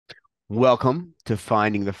Welcome to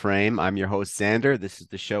Finding the Frame. I'm your host, Xander. This is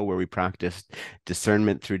the show where we practice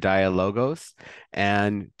discernment through dialogos.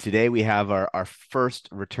 And today we have our first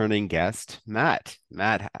returning guest, Matt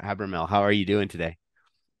Habemehl. How are you doing today?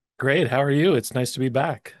 Great. How are you? It's nice to be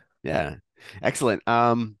back. Yeah, excellent.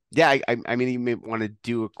 Yeah, I mean, you may want to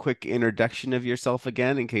do a quick introduction of yourself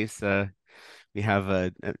again in case we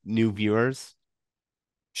have new viewers.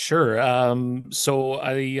 Sure. So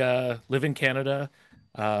I live in Canada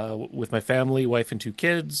with my family, wife, and two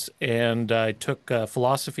kids, and I took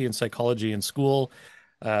philosophy and psychology in school,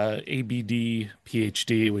 ABD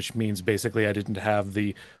PhD, which means basically I didn't have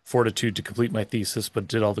the fortitude to complete my thesis, but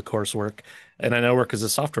did all the coursework, and I now work as a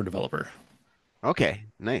software developer. Okay,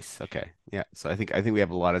 nice. Okay, yeah. So I think we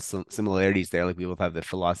have a lot of similarities there. Like we both have the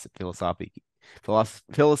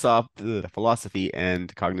philosophy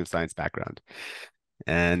and cognitive science background.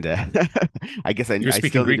 And I guess I You're I speaking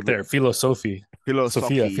still need to Greek be there, philosophy, Sophia,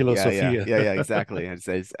 philosophy. philosophia. Yeah. Exactly.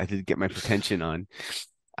 I did get my pretension on.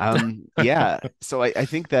 Yeah. So I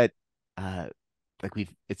think that uh, like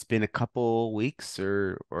it's been a couple weeks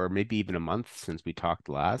or maybe even a month since we talked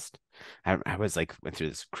last. I was like went through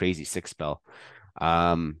this crazy sick spell.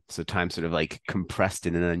 So time sort of like compressed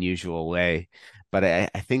in an unusual way. But I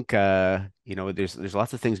think there's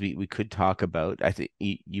lots of things we could talk about. I think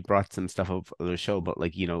you brought some stuff of the show, but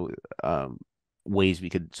like ways we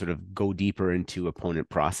could sort of go deeper into opponent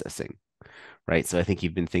processing, right? So I think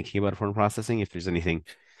you've been thinking about opponent processing. If there's anything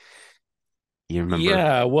you remember.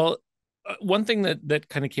 Yeah, well, one thing that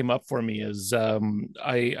kind of came up for me is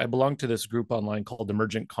I belong to this group online called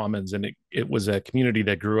Emergent Commons, and it was a community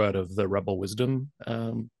that grew out of the Rebel Wisdom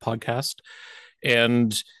podcast.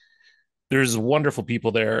 And there's wonderful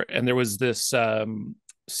people there, and there was this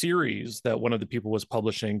series that one of the people was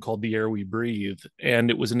publishing called "The Air We Breathe," and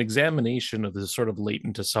it was an examination of the sort of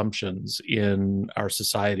latent assumptions in our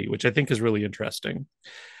society, which I think is really interesting.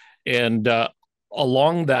 And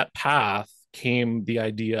along that path came the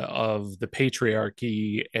idea of the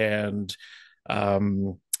patriarchy and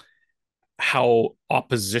um, how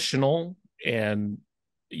oppositional and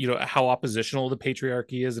how oppositional the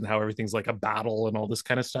patriarchy is and how everything's like a battle and all this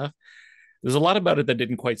kind of stuff. There's a lot about it that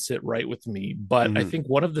didn't quite sit right with me, but I Hmm. think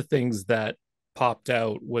one of the things that popped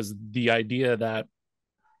out was the idea that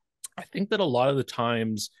I think that a lot of the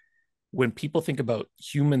times when people think about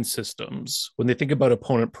human systems, when they think about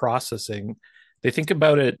opponent processing, they think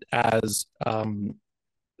about it as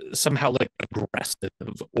somehow like aggressive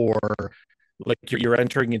or like you're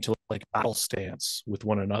entering into like battle stance with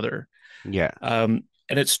one another. Yeah.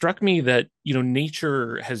 And it struck me that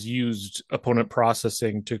nature has used opponent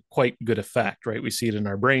processing to quite good effect, right? We see it in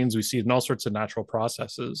our brains, we see it in all sorts of natural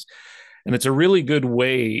processes, and it's a really good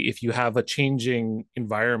way if you have a changing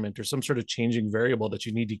environment or some sort of changing variable that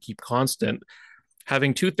you need to keep constant.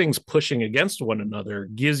 Having two things pushing against one another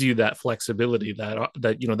gives you that flexibility,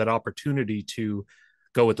 that opportunity to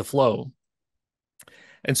go with the flow.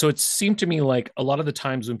 And so it seemed to me like a lot of the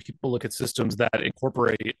times when people look at systems that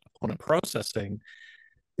incorporate opponent processing,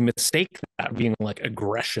 mistake that being like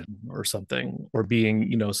aggression or something, or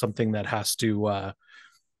being something that has to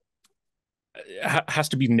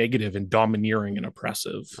be negative and domineering and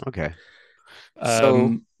oppressive. Okay. So,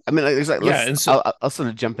 um I mean, like, there's like yeah, let's and so I'll sort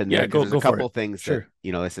of jump in there yeah, because go there's a go for couple it. of things that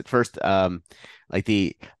Sure. I said first, like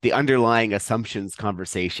the underlying assumptions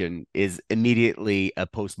conversation is immediately a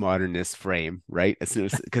postmodernist frame, right? As soon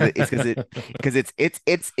as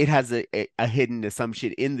it has a hidden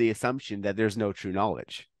assumption in the assumption that there's no true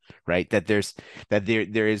knowledge, right? That there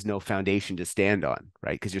is no foundation to stand on,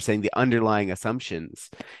 right? Because you're saying the underlying assumptions,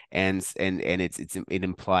 and it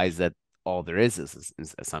implies that all there is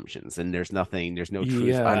assumptions and there's no truth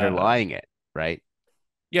Yeah. underlying it, right?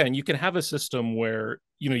 Yeah, and you can have a system where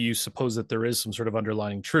you suppose that there is some sort of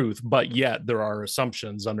underlying truth, but yet there are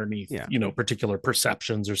assumptions underneath Yeah. particular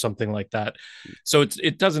perceptions or something like that. So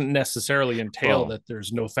it doesn't necessarily entail Well, that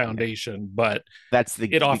there's no yeah. foundation, but That's the,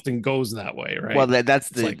 it the often goes that way, Well, right?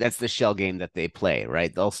 that's It's the like, that's the shell game that they play,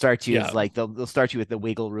 right? They'll start you yeah, as like they'll start you with the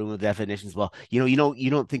wiggle room of definitions. Well, you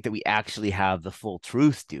don't think that we actually have the full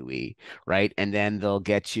truth, do we? Right? And then they'll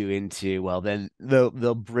get you into, well, then they'll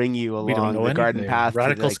bring you we don't along know the garden anything. path to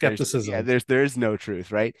Radical like skepticism. there's no truth,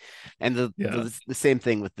 right? And Yeah. the same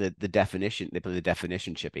thing with the definition. They play the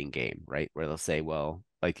definition chipping game, right? Where they'll say, well,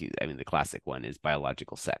 like I mean, the classic one is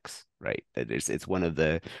biological sex, right? That it's one of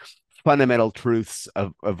the fundamental truths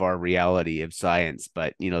of our reality of science,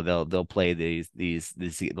 but they'll play these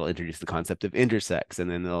they'll introduce the concept of intersex,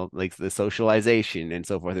 and then they'll like the socialization and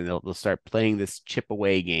so forth, and they'll start playing this chip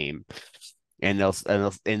away game, and they'll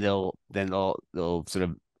sort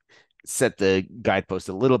of set the guidepost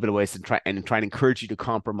a little bit away and try and encourage you to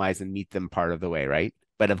compromise and meet them part of the way, right?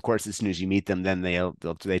 But of course, as soon as you meet them, then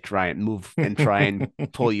they try and move and try and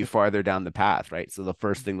pull you farther down the path, right? So the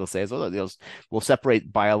first thing they'll say is, "Oh, we'll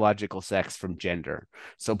separate biological sex from gender."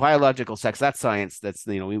 So biological sex, that's science. That's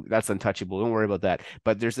that's untouchable. Don't worry about that.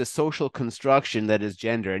 But there's a social construction that is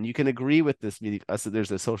gender, and you can agree with this. So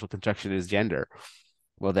there's a social construction as gender.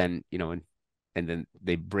 Well, then and then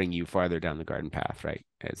they bring you farther down the garden path, right?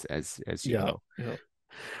 As you Yeah, go.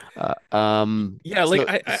 yeah, like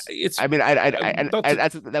So it's I mean, about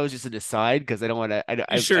to. that was just an aside because I don't want to.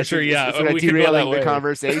 I Sure, shouldn't. It's yeah, sort of we could go that derailing the way.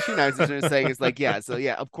 conversation. I was just going to say it's like, yeah, so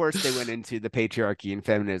yeah, of course they went into the patriarchy and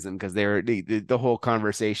feminism because the whole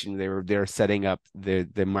conversation they're setting up the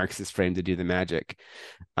Marxist frame to do the magic,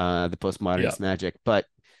 the Yeah, postmodernist magic, but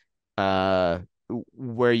uh,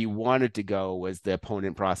 where you wanted to go was the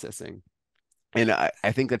opponent processing. And I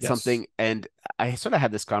think that's yes, something, and I sort of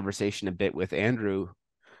had this conversation a bit with Andrew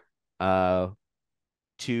uh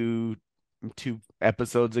two two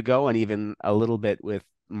episodes ago, and even a little bit with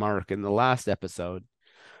Mark in the last episode.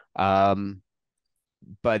 Um,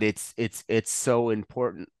 but it's so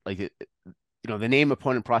important. Like the name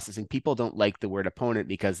opponent processing, people don't like the word opponent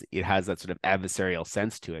because it has that sort of adversarial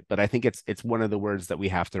sense to it. But I think it's one of the words that we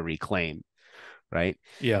have to reclaim, right?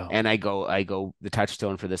 yeah, And I go the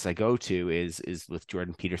touchstone for this I go to is with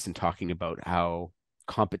Jordan Peterson talking about how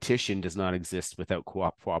competition does not exist without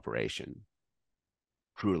cooperation.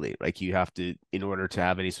 Truly, like you have to, in order to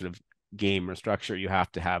have any sort of game or structure, you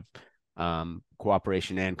have to have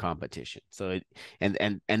cooperation and competition. So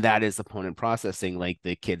and that is opponent processing, like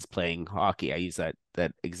the kids playing hockey. I use that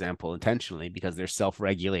example intentionally because they're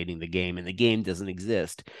self-regulating the game, and the game doesn't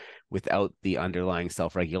exist without the underlying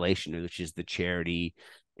self-regulation, which is the charity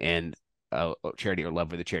and charity or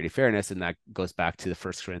love, or the charity fairness. And that goes back to the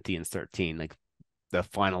First Corinthians 13. Like the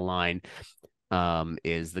final line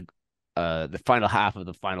is the final half of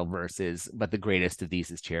the final verse is, but the greatest of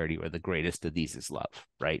these is charity, or the greatest of these is love,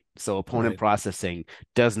 right? So opponent right, processing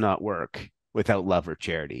does not work without love or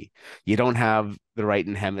charity. You don't have the right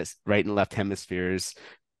and left hemispheres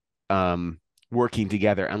um working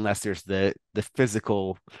together unless there's the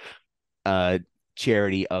physical uh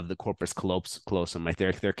charity of the corpus callosum, right?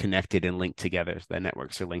 They're connected and linked together. The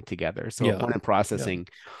networks are linked together. So yeah, opponent yeah, processing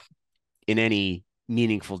in any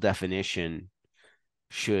meaningful definition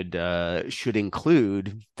should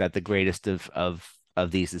include that the greatest of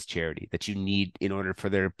these is charity, that you need, in order for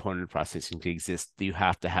their opponent processing to exist, you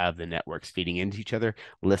have to have the networks feeding into each other,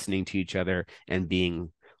 listening to each other, and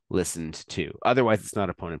being listened to. Otherwise it's not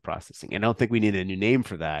opponent processing. And I don't think we need a new name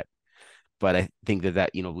for that, but I think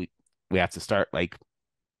that we have to start like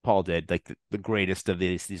Paul did, like the greatest of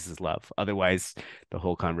these is love. Otherwise the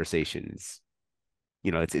whole conversation is,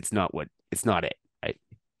 it's not it, right?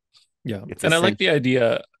 yeah. It's And I like essential. the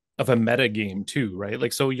idea of a meta game too, right?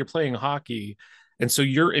 Like, so you're playing hockey, and so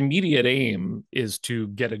your immediate aim is to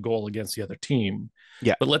get a goal against the other team.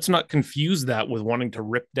 Yeah. But let's not confuse that with wanting to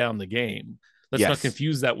rip down the game. Let's not Yes.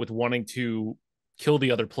 confuse that with wanting to kill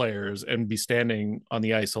the other players and be standing on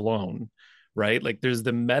the ice alone, right? Like, there's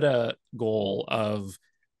the meta goal of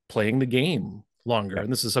playing the game longer. Yeah.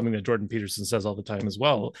 And this is something that Jordan Peterson says all the time as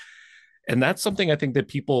well. And that's something I think that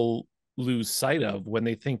people lose sight of when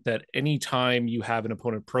they think that anytime you have an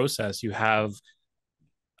opponent process, you have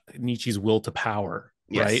Nietzsche's will to power,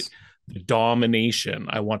 right? Yes. The domination.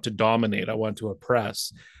 I want to dominate. I want to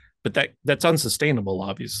oppress. But that's unsustainable,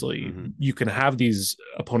 obviously. Hmm. You can have these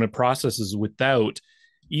opponent processes without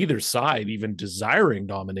either side even desiring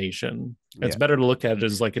domination. It's Yeah. better to look at it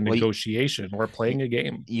as like a Well, negotiation or you, playing a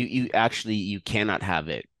game. you actually you cannot have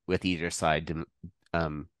it with either side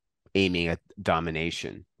um aiming at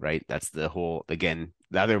domination, right? That's the whole, again,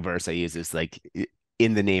 the other verse I use is like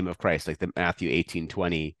in the name of Christ, like the Matthew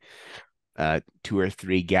 18:20, two or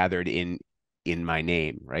three gathered in my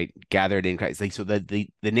name, right? Gathered in Christ. Like so the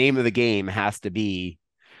name of the game has to be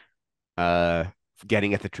uh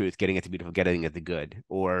getting at the truth, getting at the beautiful, getting at the good.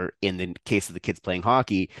 Or in the case of the kids playing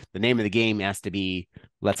hockey, the name of the game has to be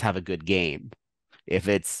let's have a good game.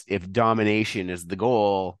 If domination is the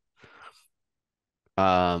goal,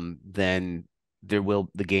 then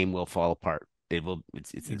the game will fall apart.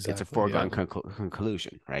 It's a Exactly. foregone Yeah.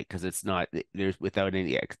 conclusion, right? Because it's not, there's, without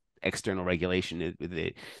any external regulation,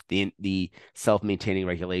 the self-maintaining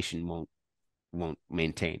regulation won't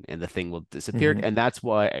maintain, and the thing will disappear. Mm-hmm. And that's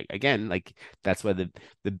why, again, like that's why the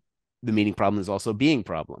the meaning problem is also being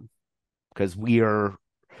problem, because we are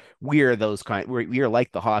those kind, we are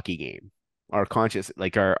like the hockey game. Our conscious,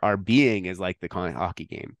 like our being is like the hockey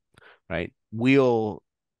game, right? We'll,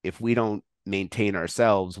 if we don't maintain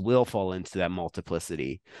ourselves will fall into that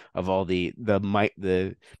multiplicity of all the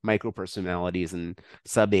micro personalities and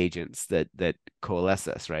sub agents that coalesce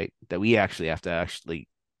us, right? That we actually have to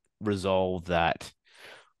resolve that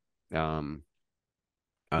um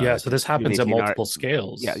Yeah, so this to happens at maintain our multiple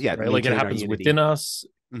scales, yeah, right? Like it maintain our happens within unity. us,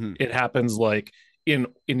 Hmm. it happens like in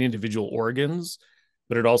individual organs,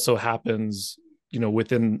 but it also happens,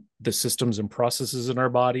 within the systems and processes in our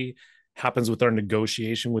body, happens with our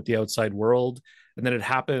negotiation with the outside world, and then it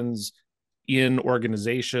happens in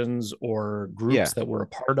organizations or Yeah, groups that we're a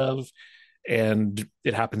part of, and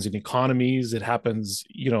it happens in economies, it happens,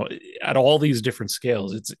 at all these different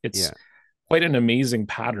scales. It's yeah, quite an amazing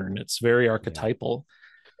pattern. It's very yeah. archetypal.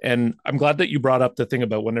 And I'm glad that you brought up the thing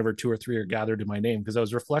about whenever two or three are gathered in my name, because I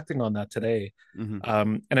was reflecting on that today. Hmm.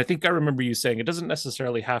 And I think I remember you saying it doesn't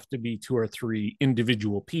necessarily have to be two or three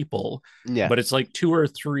individual people, Yeah. but it's like two or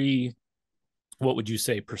three, what would you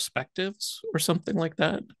say, perspectives or something like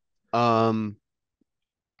that? Um,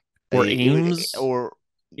 Or aims, or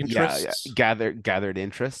yeah, interests? gathered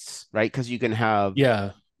interests, right? Because you can have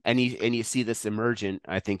Yeah. and you see this emergent,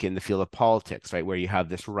 I think, in the field of politics, right, where you have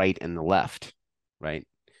this right and the left, right,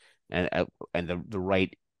 and the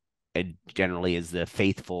right generally is the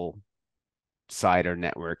faithful side or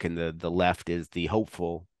network, and the left is the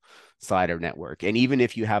hopeful side or network. And even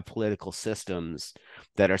if you have political systems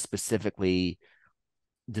that are specifically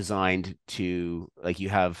designed to, like, you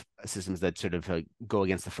have systems that sort of go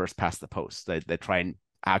against the first past the post, that try and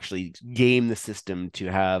actually game the system to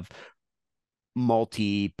have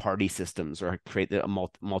multi-party systems or create a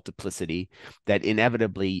multiplicity, that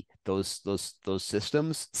inevitably those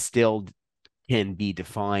systems still can be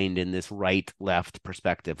defined in this right left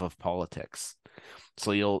perspective of politics.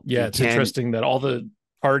 So Yeah, you it's can, interesting that all the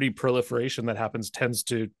party proliferation that happens tends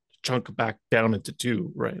to chunk back down into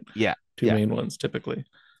two, right? yeah, Two yeah, main ones typically.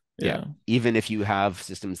 yeah, Yeah. even if you have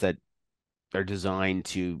systems that are designed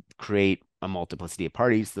to create a multiplicity of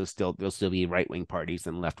parties, there'll still be right wing parties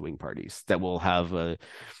and left wing parties that will have a,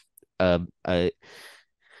 a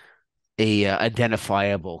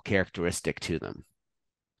identifiable characteristic to them.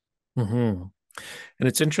 Mm-hmm. And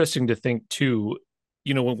it's interesting to think too,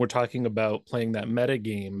 when we're talking about playing that meta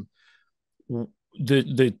game,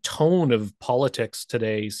 the tone of politics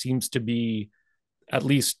today seems to be, at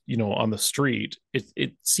least, on the street,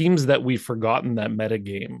 it seems that we've forgotten that meta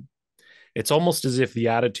game. It's almost as if the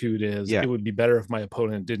attitude is Yeah. it would be better if my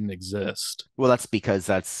opponent didn't exist. Well, that's because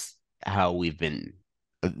that's how we've been.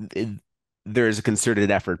 it- there's a concerted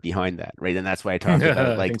effort behind that, right? And that's why I talked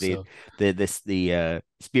about, I like, think so. the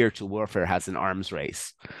spiritual warfare has an arms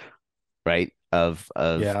race, right? Yeah. Of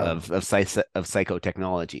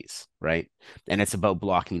psychotechnologies, right? And it's about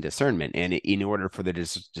blocking discernment. And in order for the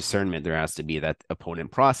discernment, there has to be that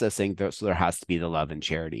opponent processing. So there has to be the love and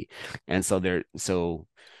charity. And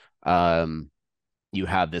um, you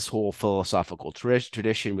have this whole philosophical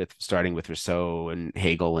tradition, with starting with Rousseau and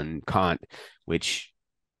Hegel and Kant, which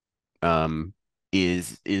um,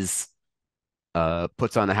 is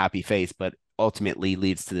puts on a happy face, but ultimately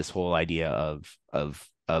leads to this whole idea of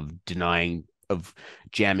denying, of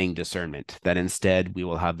jamming discernment. That instead we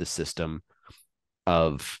will have the system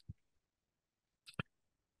of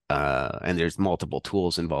and there's multiple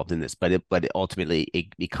tools involved in this, but ultimately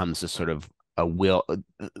it becomes a sort of a will.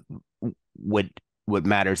 What what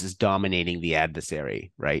matters is dominating the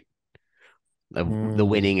adversary, right? Of the Mm,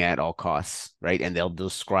 winning at all costs, right? And they'll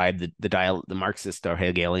describe the Marxist or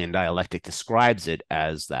Hegelian dialectic describes it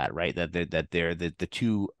as that, right? They're the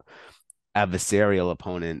two adversarial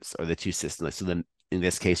opponents, or the two systems. So then in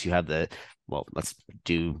this case, you have well, let's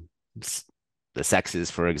do the sexes,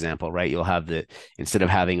 for example, right? You'll have instead of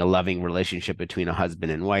having a loving relationship between a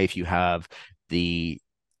husband and wife, you have the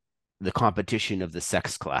competition of the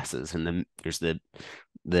sex classes, and then there's the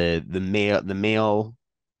male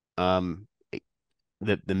um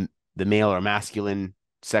the male or masculine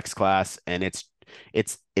sex class, and it's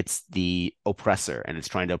the oppressor, and it's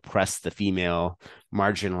trying to oppress the female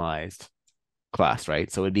marginalized class,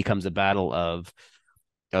 right? So it becomes a battle of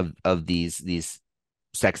these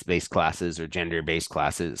sex-based classes or gender-based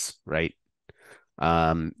classes, right?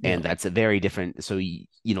 And yeah. that's a very different. So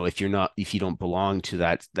if you don't belong to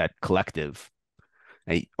that collective,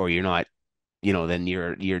 or you're not, then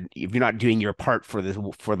if you're not doing your part for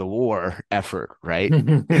the war effort, right?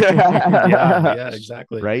 Yeah, yeah,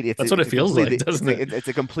 exactly. Right? That's what it feels like, doesn't it? It's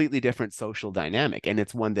a completely different social dynamic, and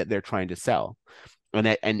it's one that they're trying to sell,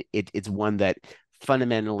 and it's one that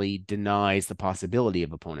fundamentally denies the possibility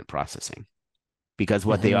of opponent processing, because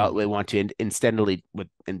what they Hmm. want to instantly,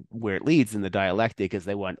 and where it leads in the dialectic, is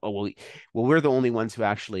they want, oh well, we're the only ones who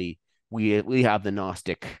actually, we have the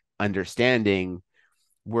Gnostic understanding,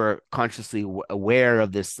 we're consciously aware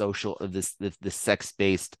of this social of this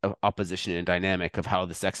sex-based opposition and dynamic of how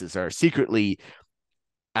the sexes are secretly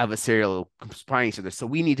adversarial conspiring each other. So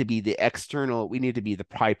we need to be the external, we need to be the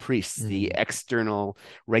high priests, the external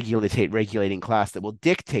regulating class that will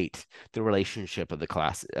dictate the relationship of the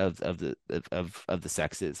class of the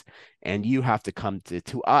sexes. And you have to come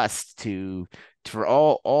to us for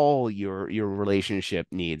all your relationship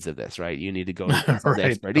needs of this, right? You need to go to the Right.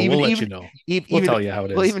 expert. And we'll Even let you even know. We'll even tell you how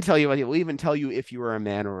it we'll is. even tell you we'll even tell you if you are a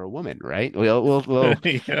man or a woman, right? We'll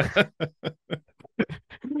Yeah.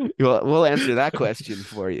 we'll answer that question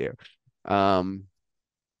for you. Um,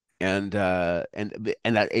 and that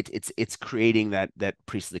it's creating that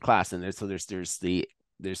priestly class, and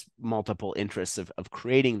there's multiple interests of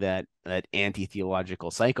creating that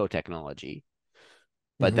anti-theological psychotechnology,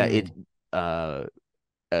 but that it Hmm.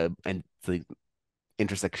 and the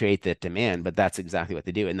interests that create that demand, but that's exactly what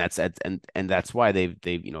they do, and that's why they've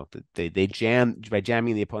they jam by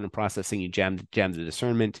jamming the opponent processing, you jam the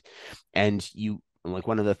discernment, and you like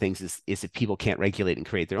one of the things is if people can't regulate and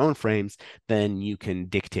create their own frames, then you can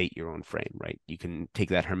dictate your own frame, right? You can take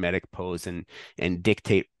that hermetic pose and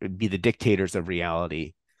be the dictators of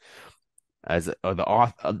reality or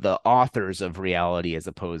the authors of reality as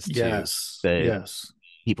opposed to Yes. the Yes.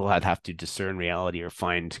 people that have to discern reality or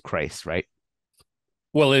find Christ, right?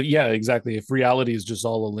 Well, yeah, exactly. If reality is just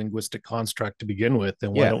all a linguistic construct to begin with,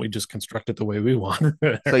 then why Yeah. don't we just construct it the way we want?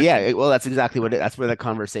 So yeah, well, that's exactly that's where the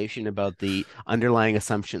conversation about the underlying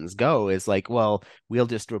assumptions go is like, well, we'll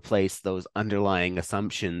just replace those underlying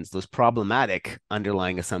assumptions, those problematic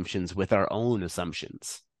underlying assumptions with our own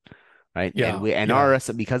assumptions, right? And Yeah. we and Yeah. our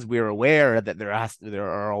because we're aware that there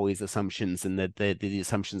are always assumptions and that the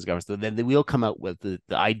assumptions go. So then we'll come out with the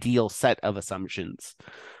ideal set of assumptions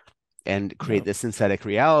and Yeah. create this synthetic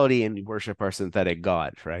reality and worship our synthetic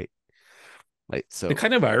God, right? Like The so.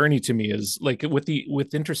 kind of irony to me is like with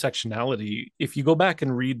intersectionality, if you go back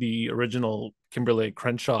and read the original Kimberley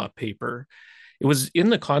Crenshaw paper, it was in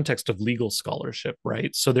the context of legal scholarship,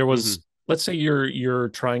 right? So there was, Mhm. let's say you're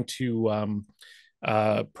trying to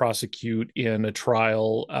prosecute in a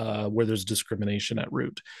trial where there's discrimination at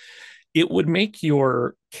root. It would make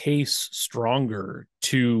your case stronger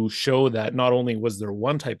to show that not only was there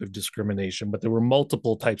one type of discrimination, but there were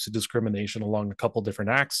multiple types of discrimination along a couple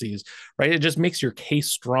different axes, right? It just makes your case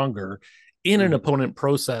stronger in an Mhm. opponent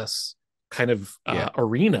process kind of Yeah.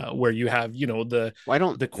 arena where you have, Well, I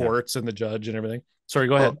don't. the Yeah. courts and the judge and everything. Sorry,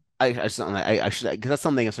 go Well, ahead. I should because that's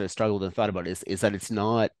something I sort of struggled and thought about is that it's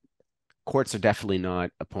not courts are definitely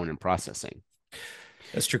not opponent processing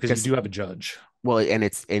That's true because you because do have a judge. well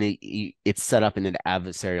it's set up in an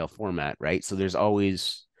adversarial format, right? So there's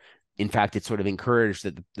always, in fact, it's sort of encouraged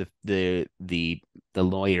that the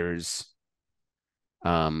lawyers,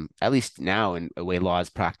 at least now in a way law is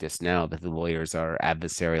practiced now, that the lawyers are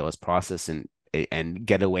adversarial as process and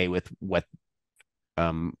get away with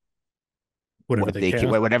um Whatever they can.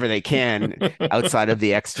 whatever they can outside of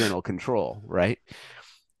the external control, right?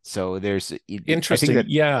 So I think Interesting. that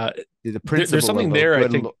Yeah, the there's principle something of a there. I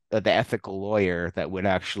good, think the ethical lawyer that would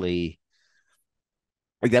actually,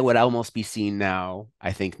 like, that would almost be seen now,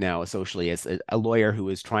 I think now socially as a lawyer who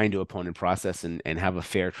is trying to opponent process and have a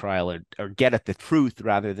fair trial or get at the truth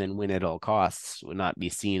rather than win at all costs would not be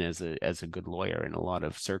seen as a good lawyer in a lot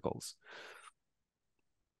of circles.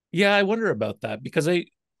 Yeah, I wonder about that because and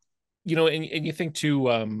you think too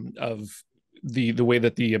of the way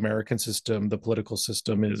that the American system, the political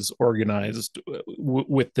system is organized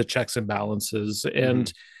with the checks and balances. Hmm.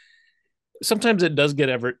 And sometimes it does get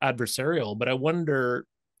adversarial, but I wonder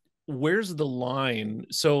where's the line?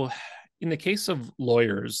 So in the case of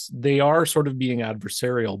lawyers, they are sort of being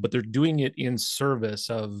adversarial, but they're doing it in service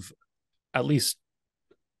of, at least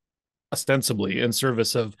ostensibly, in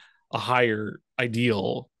service of a higher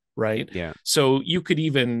ideal, right? Yeah. So you could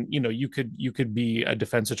even, you could be a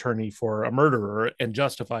defense attorney for a murderer and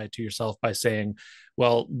justify it to yourself by saying,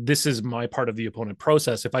 well, this is my part of the opponent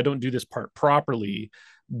process. If I don't do this part properly,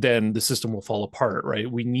 then the system will fall apart, right?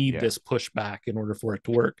 We need Yeah. this pushback in order for it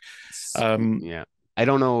to work. um Yeah. I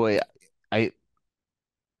don't know. I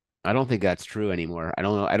I don't think that's true anymore. I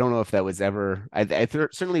don't know. I don't know if that was ever.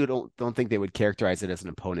 Certainly don't think they would characterize it as an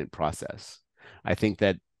opponent process. I think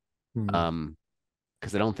that hmm. um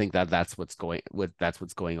because I don't think that that's what's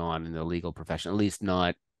going on in the legal profession. At least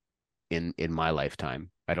not in my lifetime.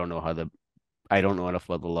 I don't know enough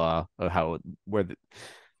about the law or how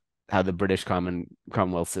the British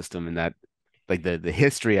Commonwealth system and that, like, the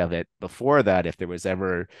history of it before that, if there was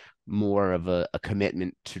ever more of a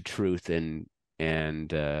commitment to truth and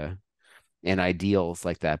and ideals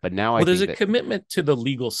like that. But now I Well, there's think a that commitment to the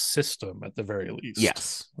legal system at the very least,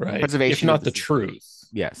 yes, right? If preservation of not the the system. truth.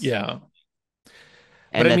 Yes. Yeah.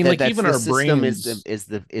 But And I mean, like that's even the our system brains, is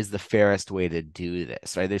the fairest way to do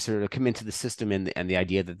this, right? They sort of come into the system and the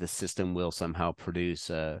idea that the system will somehow produce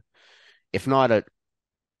if not a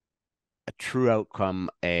true outcome,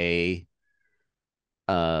 a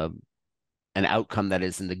uh, an outcome that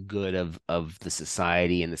is in the good of the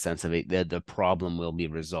society in the sense of it, the problem will be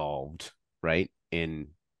resolved, right? In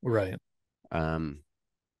right? um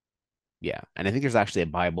yeah, and I think there's actually a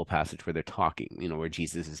Bible passage where they're talking, where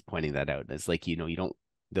Jesus is pointing that out. It's like, you don't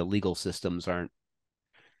the legal systems aren't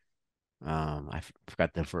I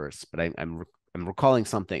forgot the verse, but I'm recalling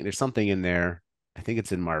something. There's something in there. I think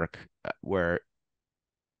it's in Mark where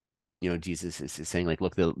Jesus is saying like,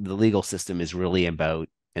 look, the legal system is really about,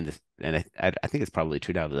 and I think it's probably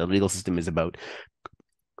true now. The legal system is about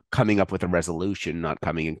coming up with a resolution, not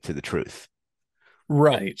coming into the truth,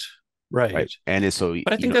 Right. right? Right. And it's so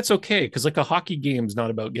But I think that's okay because like a hockey game's not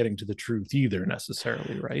about getting to the truth either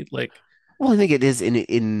necessarily, right? Like, well, I think it is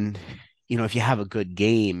in if you have a good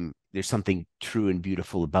game, there's something true and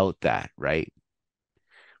beautiful about that, right?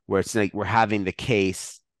 Where it's like we're having the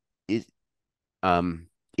case. It um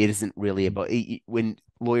it isn't really about when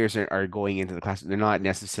lawyers are going into the class, they're not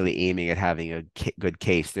necessarily aiming at having a good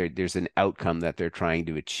case. There's an outcome that they're trying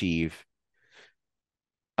to achieve.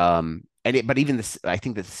 But even this, I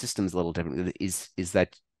think that the system's a little different. Is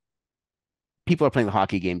that people are playing the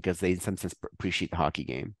hockey game because they in some sense appreciate the hockey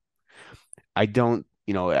game. I don't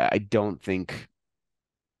think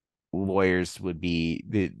lawyers would be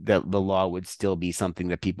the law would still be something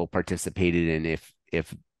that people participated in if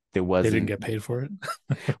there they didn't wasn't get paid for it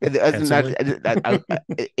not handsomely.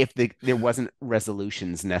 if there wasn't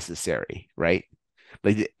resolutions necessary, right?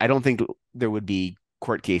 Like I don't think there would be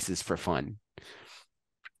court cases for fun,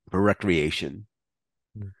 for recreation.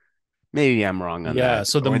 Maybe I'm wrong on Yeah. that,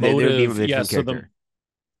 So the or there would be motive, a yeah. different So character.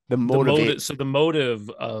 The the motivate, motive, so the motive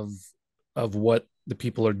of what the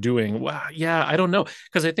people are doing. Wow. Yeah. I don't know.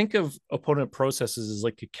 Because I think of opponent processes as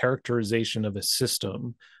like a characterization of a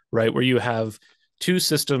system, right? Where you have two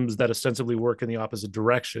systems that ostensibly work in the opposite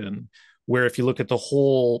direction, where if you look at the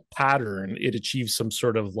whole pattern, it achieves some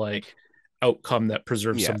sort of like outcome that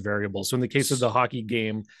preserves yeah, some variables. So in the case of the hockey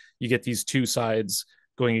game, you get these two sides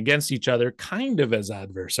going against each other kind of as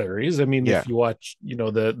adversaries. I mean, yeah, if you watch,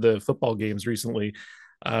 the football games recently,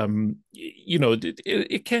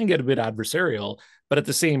 it can get a bit adversarial, but at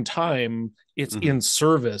the same time, it's hmm in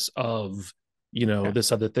service of, yeah.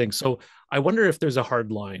 this other thing. So I wonder if there's a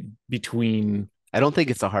hard line between, I don't think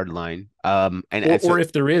it's a hard line. or And so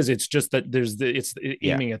if there is, it's just that it's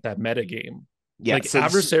yeah, aiming at that meta game. yeah. Like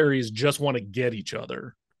adversaries just want to get each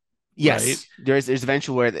other, right? Yes, there's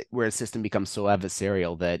eventually where a system becomes so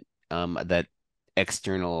adversarial that that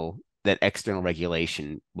external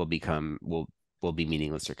regulation will be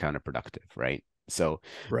meaningless or counterproductive, right? So,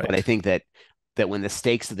 but I Right. think that when the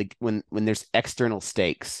stakes of the when there's external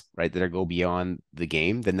stakes, right, that are go beyond the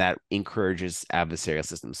game, then that encourages adversarial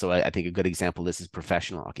systems. So I think a good example of this is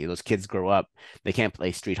professional hockey. Those kids grow up, they can't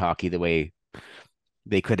play street hockey the way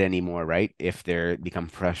they could anymore, right? If they're become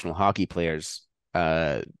professional hockey players,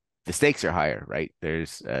 the stakes are higher, right?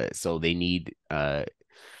 There's so they need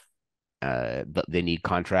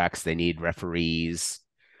contracts, they need referees,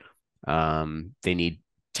 they need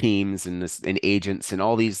teams and agents and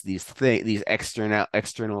all these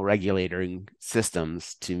external regulating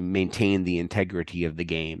systems to maintain the integrity of the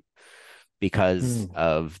game because Mm.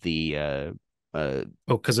 of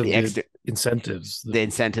Oh, because of the the extra incentives, the the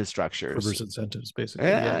incentive structures. perverse incentives, basically.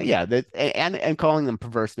 Yeah. Yeah, and calling them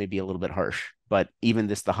perverse may be a little bit harsh, but even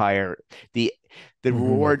this, the higher the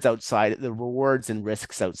Mm-hmm. the rewards and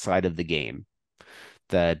risks outside of the game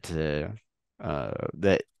that that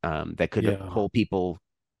could Yeah. pull people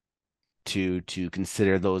to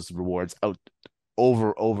consider those rewards out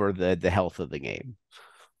over the health of the game,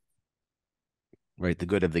 right? The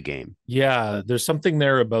good of the game. Yeah. There's something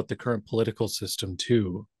there about the current political system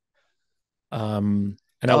too. And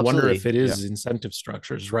I Oh, wonder if absolutely. it Yeah. is incentive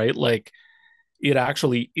structures, right? Like it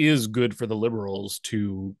actually is good for the liberals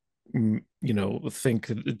to,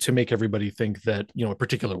 think to make everybody think that, a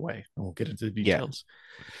particular way. I won't get into the Yeah. details.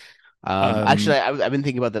 Actually, Um, I've been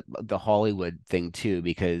thinking about the Hollywood thing too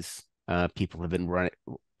because people have been running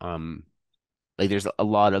like there's a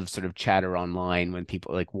lot of sort of chatter online when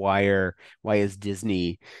people like why is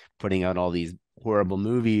Disney putting out all these horrible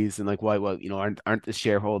movies and like why well aren't the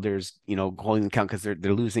shareholders holding account because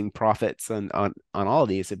they're losing profits on all of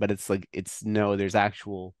these, but it's like it's no, there's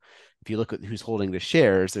actual, if you look at who's holding the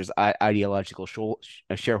shares, there's ideological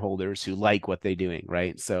shareholders who like what they're doing,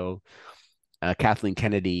 right? So Kathleen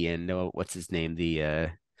Kennedy and what's his name, the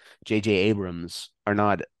J.J. Abrams are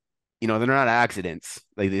not, they're not accidents.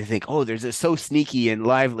 Like they think, oh, they're so sneaky and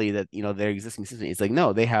lively that their existing system. It's like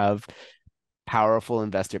no, they have powerful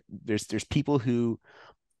investor. There's people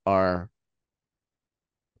are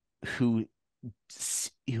who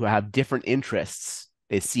who have different interests.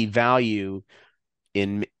 They see value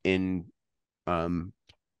in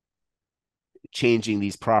changing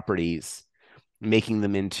these properties, making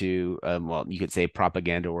them into well, you could say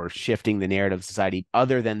propaganda, or shifting the narrative of society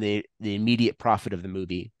other than the immediate profit of the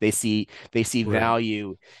movie. They see Right.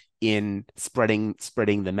 value in spreading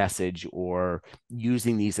the message, or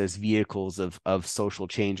using these as vehicles of social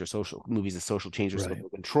change, or social movies as social change or Right. social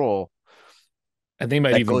control. And they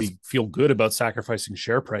might That even goes, be feel good about sacrificing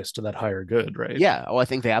share price to that higher good, right? yeah. Oh, I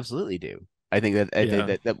think they absolutely do. I think that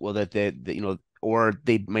Yeah. well, that or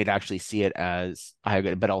they might actually see it as higher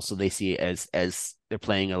good, but also they see it as they're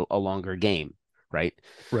playing a longer game, right?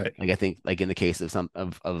 Right. Like I think, like in the case of some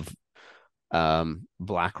of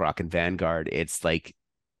BlackRock and Vanguard, it's like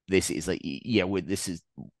this is like, yeah, we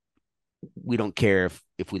don't care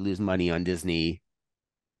if we lose money on Disney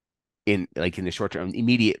in the short term.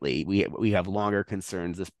 Immediately we have longer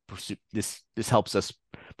concerns. This helps us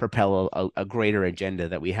propel a greater agenda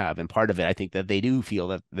that we have, and part of it, I think that they do feel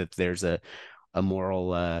that there's a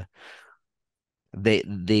moral,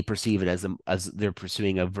 they perceive it as they're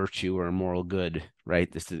pursuing a virtue or a moral good,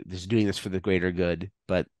 right? This doing this for the greater good.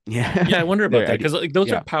 But yeah, Yeah, I wonder about that because like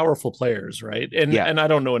those are yeah, powerful players, right? And yeah, and I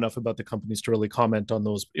don't know enough about the companies to really comment on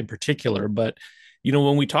those in particular, but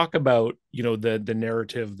when we talk about, the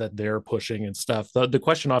narrative that they're pushing and stuff, the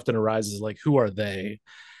question often arises like who are they?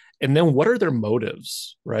 And then what are their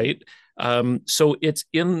motives, right? So it's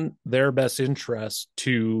in their best interest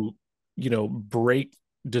to, break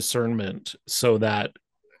discernment so that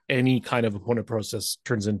any kind of appointed process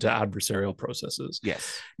turns into adversarial processes.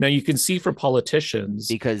 yes, Now you can see for politicians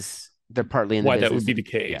because they're partly in the why that would business be of,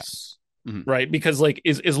 the yeah. case, Mhm. right? Because like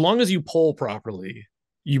as long as you poll properly,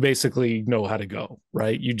 you basically know how to go,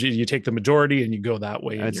 right? You take the majority and you go that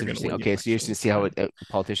way, and That's you're going to interesting. win the Okay, so you're just election, to see how right?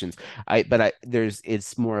 politicians, but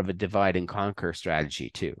it's more of a divide and conquer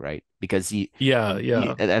strategy too, right? Because Yeah,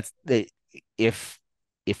 yeah. that's the if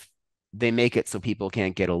if they make it so people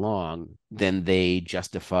can't get along, then they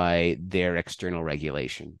justify their external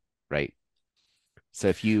regulation, right? So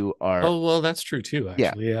if you are, Oh well, that's true too.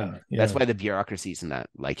 yeah, Actually, yeah, that's yeah. why the bureaucracies and that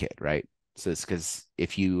like it, right? So it's because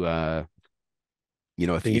if you They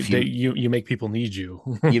if they you you make people need you.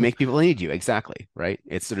 you make people need you, exactly, right?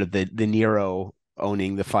 It's sort of the Nero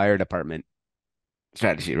owning the fire department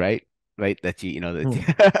strategy, right? Right, that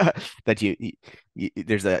that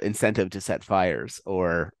there's an incentive to set fires,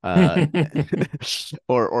 or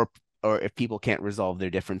or or if people can't resolve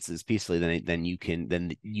their differences peacefully, then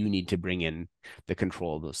you need to bring in the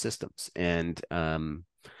control of those systems, and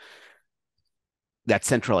that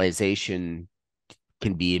centralization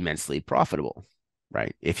can be immensely profitable,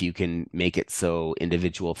 right? If you can make it so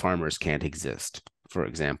individual farmers can't exist, for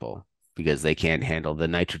example, because they can't handle the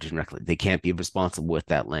nitrogen correctly. They can't be responsible with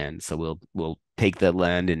that land. So we'll take that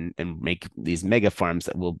land and make these mega farms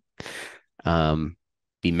that will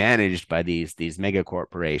be managed by these mega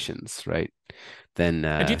corporations, right? Then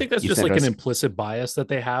And do you think that's you just like an centralize. implicit bias that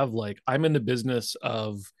they have? Like, I'm in the business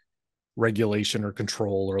of regulation or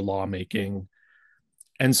control or lawmaking.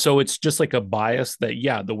 And so it's just like a bias that,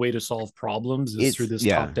 yeah, the way to solve problems is through It's, this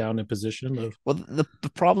top yeah. down imposition of, Well, the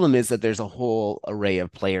problem is that there's a whole array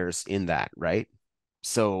of players in that, right?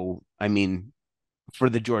 So, I mean, for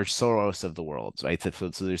the George Soros of the world, right?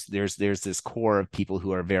 So there's this core of people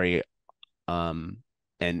who are very um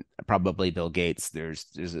and probably Bill Gates. There's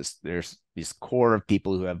this core of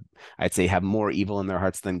people who have, I'd say, have more evil in their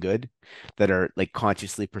hearts than good, that are like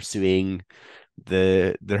consciously pursuing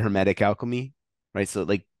the Hermetic alchemy, right? So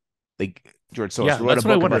like George Soros yeah, wrote a that's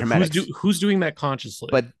what I book about wonder. hermetics. Who's doing that consciously?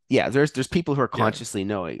 But yeah, there's people who are Yeah, consciously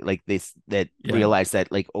knowing, like that yeah. realize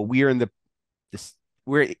that, like, oh, this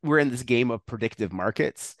we're in this game of predictive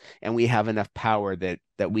markets, and we have enough power that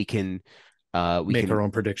we Make can our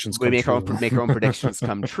own predictions we come true. make our own predictions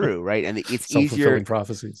come true, right? And Self-fulfilling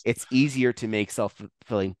prophecies. it's easier to make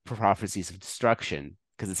self-fulfilling prophecies of destruction,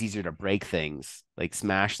 because it's easier to break things, like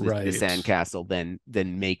smash the Right. sandcastle,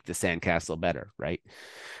 than make the sandcastle better, right?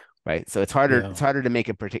 Right. So Yeah. it's harder to make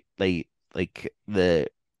a particularly, like the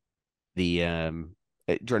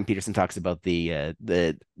Jordan Peterson talks about the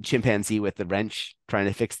chimpanzee with the wrench trying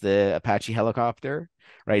to fix the Apache helicopter,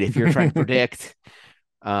 right? If you're trying to predict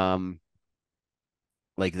um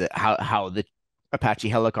like the how the Apache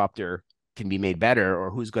helicopter can be made better,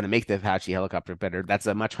 or who's going to make the Apache helicopter better, that's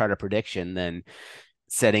a much harder prediction than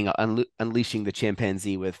unleashing the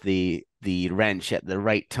chimpanzee with the wrench at the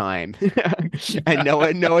right time, and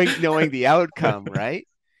knowing the outcome, right?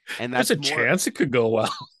 And There's that's a more. chance it could go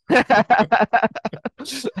well.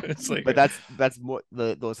 It's like, But that's more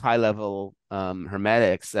those high level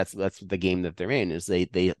hermetics. That's the game that they're in. Is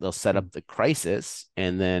they'll set up the crisis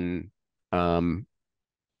um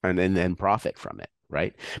and then profit from it,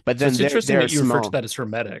 right? But so then it's interesting they're that you refer to small. that as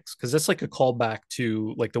hermetics, because that's like a callback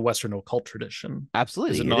to like the Western occult tradition.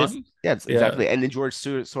 Is it Absolutely, it not? is. Yeah, it's Yeah. exactly. And then George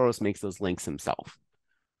Soros makes those links himself,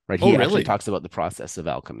 right? Oh, He actually really? talks about the process of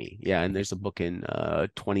alchemy. Yeah, and there's a book in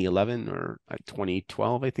 2011 or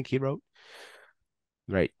 2012, I think he wrote,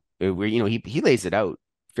 right? Where he lays it out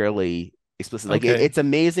fairly explicit. Like Okay. it's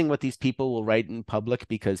amazing what these people will write in public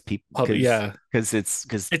because people Yeah. because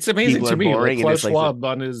It's amazing people to are me. Like boring and Klaus it's like Schwab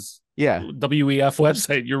on his yeah. WEF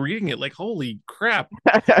website, you're reading it like, holy crap.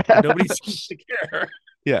 And nobody seems to care.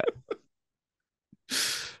 Yeah.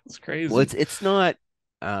 It's Well, crazy. it's not.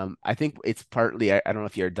 I think it's partly. I don't know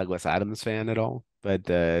if you're a Douglas Adams fan at all, but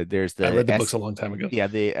there's I the read the books a long time ago. yeah,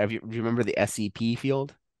 the do you remember the SEP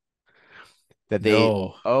field that they?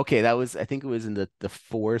 No. Okay, that was I think it was in the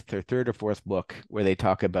fourth or third or fourth book where they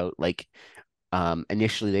talk about like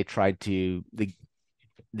initially they tried to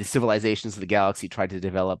the civilizations of the galaxy tried to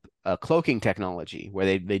develop a cloaking technology where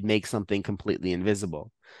they'd make something completely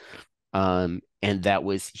invisible. And that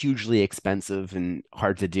was hugely expensive and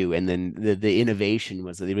hard to do. And then the innovation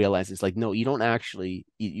was that they realized it's like, no, you don't actually,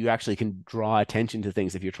 you actually can draw attention to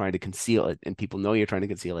things if you're trying to conceal it, and people know you're trying to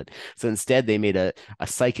conceal it. So instead, they made a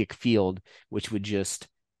psychic field which would just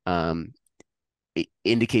um,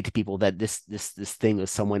 indicate to people that this thing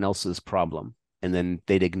was someone else's problem, and then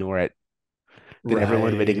they'd ignore it. Then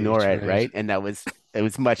everyone would Right, ignore it, right. right? And it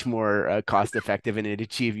was much more cost effective, and it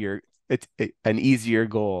achieved an easier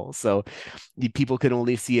goal. So people can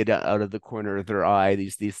only see it out of the corner of their eye.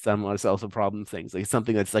 These somewhat also problem things, like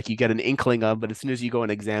something that's like you get an inkling of, but as soon as you go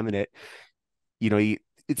and examine it,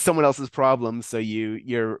 it's someone else's problem. So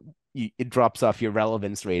it drops off your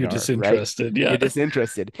relevance You're radar, right? disinterested. You're Yeah.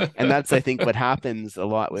 disinterested, and that's I think what happens a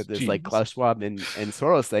lot with this like Jeez. Klaus Schwab and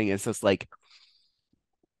Soros thing. It's just like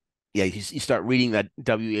yeah, you start reading that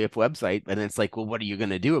WEF website, and it's like, well, what are you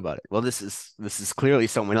going to do about it? Well, this is clearly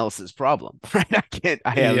someone else's problem, right? I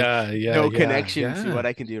have Yeah, yeah, no yeah, connection to yeah. what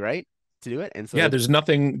I can do, right, to do it, and so Yeah, there's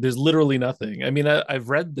nothing, there's literally nothing. I mean, I've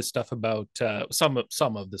read the stuff about some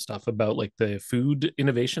of the stuff about like the food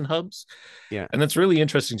innovation hubs, yeah, and that's really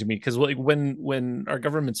interesting to me because like when our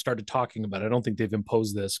government started talking about it, I don't think they've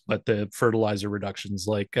imposed this, but the fertilizer reductions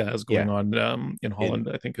like is yeah, going on in in Holland,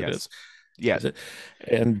 I think it yes, yeah, is it,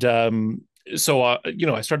 and so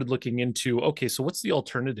I started looking into, okay, so what's the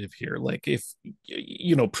alternative here? Like if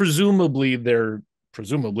presumably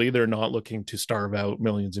they're not looking to starve out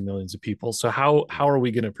millions and millions of people. So how are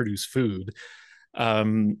we going to produce food?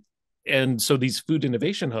 Um, and so these food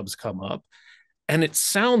innovation hubs come up, and it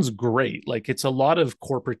sounds great. Like it's a lot of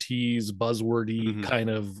corporatese, buzzwordy hmm kind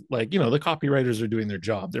of like the copywriters are doing their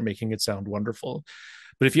job. They're making it sound wonderful.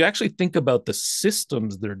 But if you actually think about the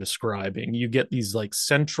systems they're describing, you get these like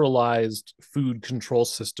centralized food control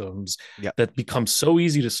systems yeah, that become so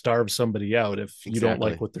easy to starve somebody out if you don't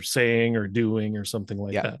like exactly, what they're saying or doing or something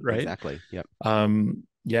like yeah, that, right? exactly, yep,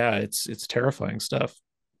 Yeah, it's terrifying stuff.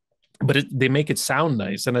 But they make it sound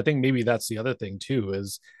nice, and I think maybe that's the other thing too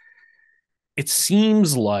is it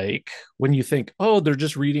seems like when you think, oh, they're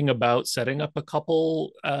just reading about setting up a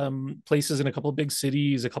couple places in a couple big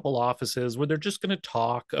cities, a couple offices where they're just going to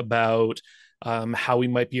talk about how we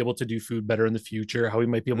might be able to do food better in the future, how we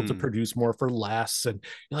might be able to mm, produce more for less, and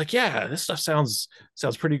you're like, yeah, this stuff sounds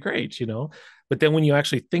pretty great. But then when you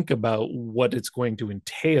actually think about what it's going to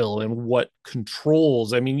entail and what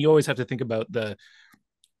controls, I mean, you always have to think about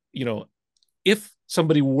you know, if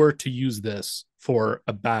somebody were to use this for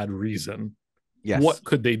a bad reason, yes, what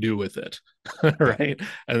could they do with it? yeah, Right.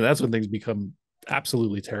 And that's when things become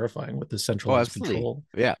absolutely terrifying with the oh, centralized absolutely, control.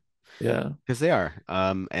 yeah, Yeah. because they are,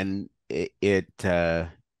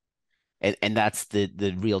 and and that's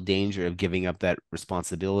the real danger of giving up that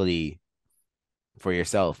responsibility for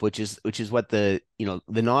yourself, which is what the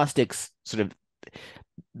Gnostics sort of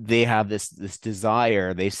they have this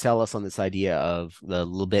desire. They sell us on this idea of the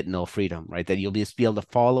libidinal freedom, right? That you'll be able to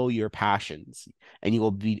follow your passions, and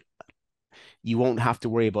you won't have to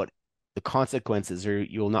worry about the consequences, or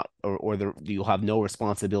you'll not, you'll have no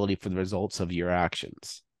responsibility for the results of your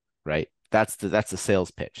actions, right? That's the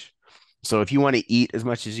sales pitch. So if you want to eat as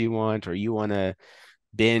much as you want, or you want to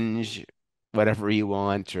binge whatever you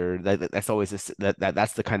want, or that's always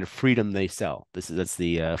that's the kind of freedom they sell. That's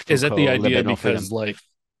the Is that the Foucault idea libidinal freedom. because like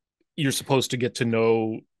you're supposed to get to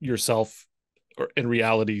know yourself in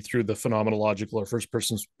reality through the phenomenological or first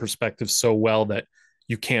person perspective so well that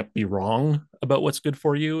you can't be wrong about what's good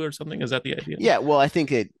for you or something. Is that the idea? Yeah, well,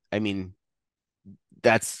 I mean,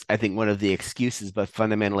 that's I think one of the excuses, but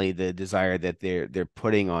fundamentally the desire that they're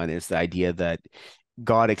putting on is the idea that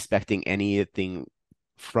God expecting anything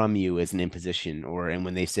from you is an imposition, or and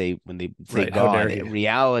when they say Right. How dare God, he?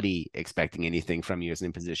 reality expecting anything from you is an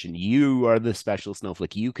imposition. You are the special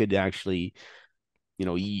snowflake. You could actually,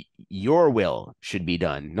 your will should be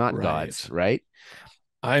done, not Right. God's, right?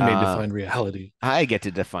 I may Uh, define reality. I get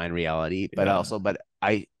to define reality, but Yeah. also, but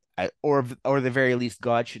or the very least,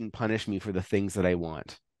 God shouldn't punish me for the things that I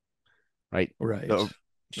want, right? Right. The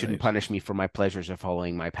shouldn't Right. punish me for my pleasures of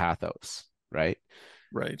following my pathos, right?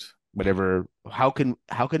 Right. Whatever. How can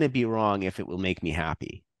it be wrong if it will make me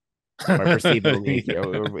happy? Or I perceive it will make you, Yeah.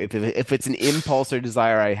 or if it's an impulse or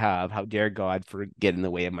desire I have, how dare God for get in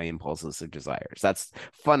the way of my impulses or desires? That's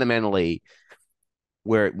fundamentally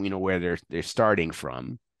where they're starting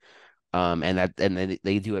from. And then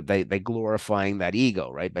they do it they glorifying that ego,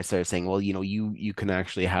 right? By sort of saying, well, you can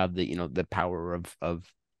actually have the power of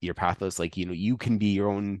your pathos, like you can be your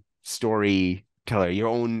own storyteller, your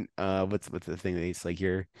own what's the thing that it's like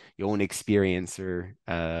your own experience, or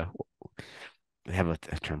they have a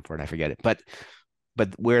term for it, I forget it, but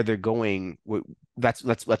where they're going, that's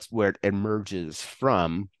where it emerges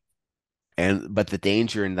from. But the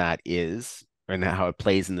danger in that is, and how it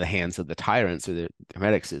plays in the hands of the tyrants or the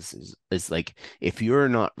hermetics is like, if you're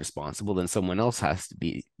not responsible, then someone else has to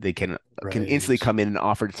be. They can instantly Right. come in and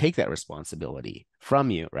offer to take that responsibility from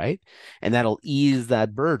you, right? And that'll ease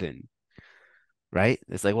that burden, right?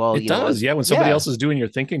 It's like, well, It does. Yeah. When somebody yeah, else is doing your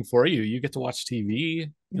thinking for you, you get to watch TV.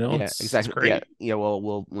 yeah, It's exactly. Yeah, great. yeah. Well,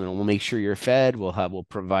 we'll make sure you're fed. We'll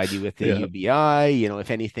provide you with the Yeah. UBI.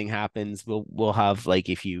 If anything happens, we'll have, like,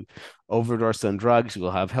 if you overdose on drugs,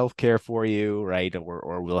 we'll have health care for you, right?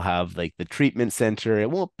 Or we'll have, like, the treatment center. It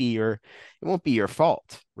won't be your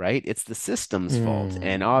fault, right? It's the system's fault,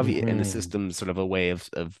 and the Mm-hmm. system's sort of a way of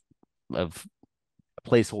a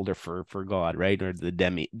placeholder for God, right? Or the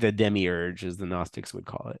demiurge, as the Gnostics would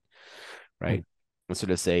call it, right? And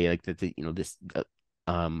sort of say, like, that this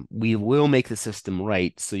we will make the system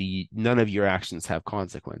right, so none of your actions have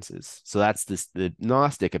consequences. So that's the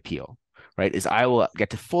Gnostic appeal, right? Is I will get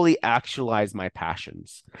to fully actualize my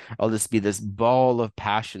passions. I'll just be this ball of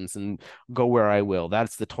passions and go where I will.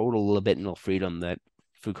 That's the total libidinal freedom that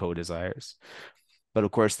Foucault desires. But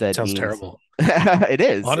of course, that Sounds means terrible. it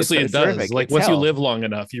is. It's Honestly, it it's does. terrific. Like It's once you hell. live long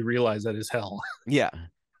enough, you realize that is hell. Yeah,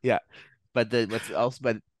 yeah. But the what's else?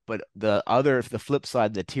 But the flip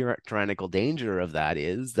side, the tyrannical danger of that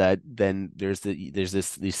is that then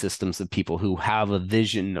these systems of people who have a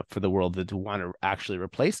vision for the world that want to actually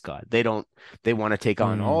replace God. They want to take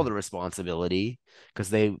on all Mm. the responsibility because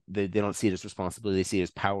they don't see it as responsibility. They see it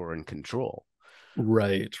as power and control,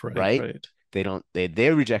 Right, right, right? right. They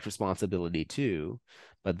reject responsibility too,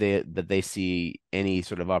 but they see any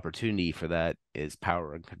sort of opportunity for that is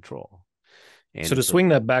power and control. And So to it's like, swing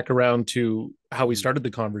that back around to how we mm, started the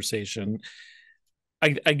conversation, I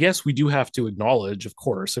guess we do have to acknowledge, of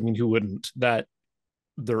course, I mean, who wouldn't, that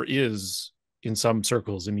there is in some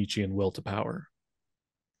circles a Nietzschean will to power,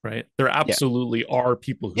 right? There yeah, absolutely are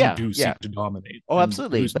people who yeah, do yeah. seek to dominate Oh, and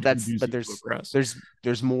absolutely. who do But seek to oppress.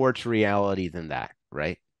 there's more to reality than that,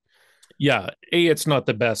 right? Yeah, it's not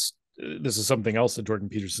the best. This is something else that Jordan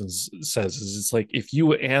Peterson says is it's like if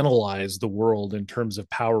you analyze the world in terms of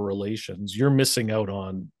power relations, you're missing out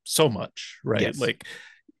on so much, right? Yes. Like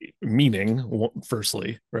meaning,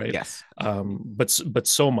 firstly, right? Yes. But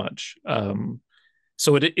so much.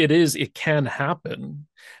 So it can happen,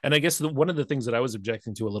 and I guess one of the things that I was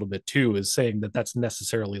objecting to a little bit too is saying that that's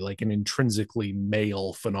necessarily like an intrinsically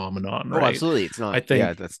male phenomenon, Oh, right? absolutely. It's I not. Yeah,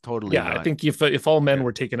 think, that's totally yeah, I not. think if all men Yeah.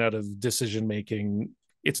 were taken out of decision making,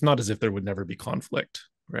 it's not as if there would never be conflict,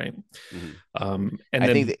 right? Mhm. And I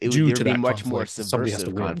think then that due there to would be that much more conflict, somebody has to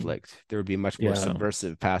subversive win. conflict. There would be much more Yeah,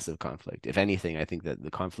 subversive passive conflict. If anything, I think that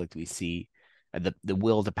the conflict we see, the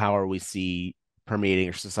will to power we see permeating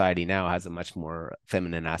our society now has a much more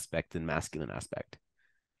feminine aspect than masculine aspect,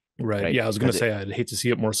 right. right? Yeah, I was gonna Because say I'd hate to see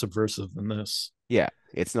it more subversive than this. yeah,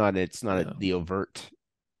 it's not Yeah, the overt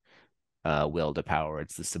will to power.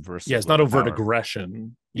 It's the yeah, subversive it's will not to overt power.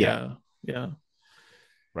 aggression. Yeah, Yeah, yeah.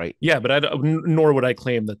 right. Yeah, but nor would I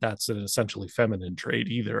claim that that's an essentially feminine trait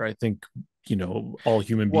either. I think, all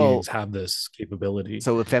human Well, beings have this capability.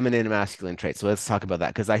 so with feminine and masculine traits. So let's talk about that,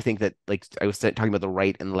 because I think that, like I was talking about the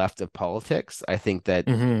right and left of politics. I think that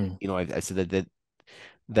Hmm. I said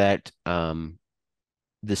that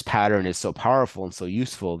this pattern is so powerful and so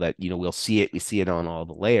useful that, we see it on all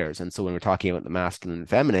the layers. And so when we're talking about the masculine and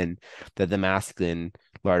feminine, that the masculine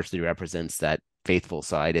largely represents that faithful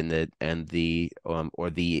side and the or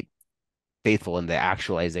the faithful in the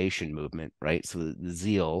actualization movement, right? So the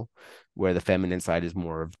zeal, where the feminine side is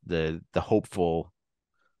more of the hopeful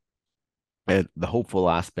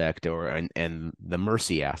aspect, and the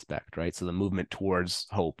mercy aspect, right? So the movement towards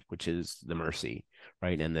hope, which is the mercy,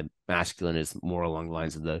 right? And the masculine is more along the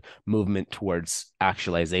lines of the movement towards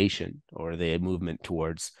actualization, or the movement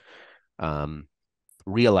towards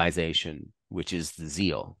realization, which is the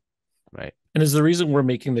zeal, right? And is the reason we're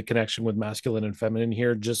making the connection with masculine and feminine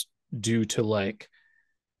here just due to like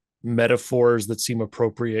metaphors that seem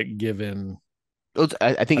appropriate given,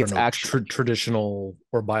 I think I don't it's know, actually, traditional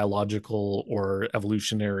or biological or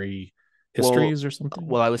evolutionary well, histories or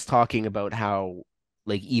something? I was talking about how,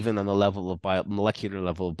 like, even on the level of molecular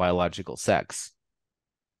level of biological sex,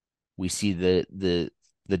 we see the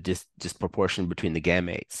disproportion between the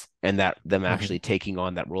gametes, and that them Mm-hmm. actually taking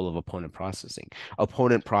on that role of opponent processing.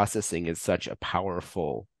 Opponent processing is such a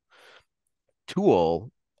powerful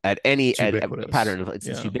tool It's at a ubiquitous. pattern of, it's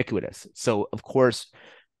Yeah. ubiquitous. So of course,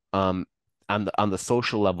 on the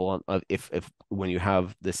social level of, if when you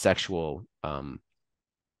have the sexual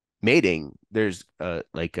mating, there's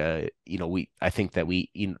we I think that we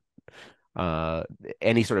uh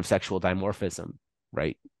any sort of sexual dimorphism,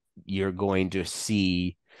 right? You're going to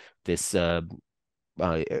see this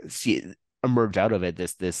see emerge out of it,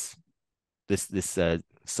 this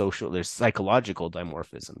social, there's psychological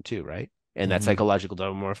dimorphism too, right? And that Mm-hmm. psychological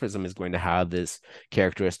dimorphism is going to have this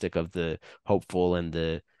characteristic of the hopeful, and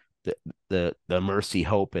the the mercy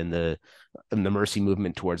hope, and the mercy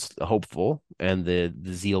movement towards the hopeful, and the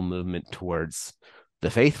zeal movement towards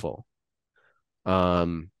the faithful.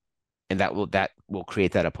 Um, and that will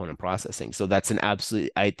create that opponent processing. So that's an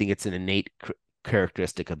absolute, I think it's an innate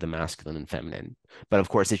characteristic of the masculine and feminine. But of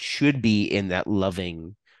course, it should be in that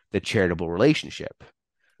loving, the charitable relationship,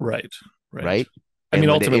 Right. Right. right? I And mean,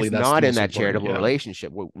 when ultimately, it's that's the not in most that important. charitable Yeah.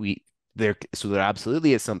 relationship, there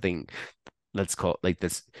absolutely is something, let's call it like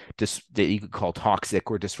this that you could call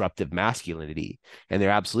toxic or disruptive masculinity, and there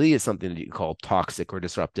absolutely is something that you call toxic or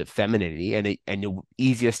disruptive femininity, and the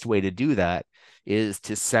easiest way to do that is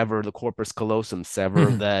to sever the corpus callosum,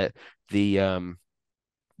 sever the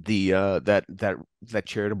that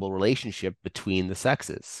charitable relationship between the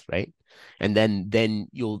sexes, right? And then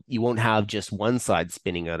you won't have just one side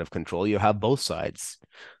spinning out of control. You'll have both sides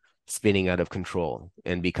spinning out of control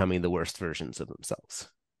and becoming the worst versions of themselves.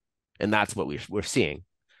 And that's what we're seeing.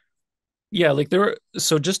 Yeah. Like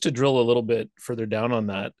so just to drill a little bit further down on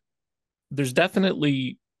that, there's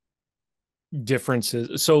definitely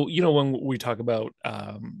differences. So, when we talk about,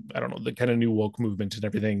 I don't know, the kind of new woke movement and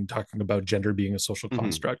everything, talking about gender being a social Mm-hmm.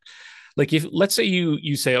 construct, like if let's say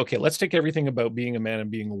you say, okay, let's take everything about being a man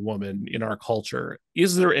and being a woman in our culture,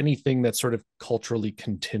 is there anything that's sort of culturally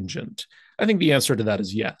contingent? I think the answer to that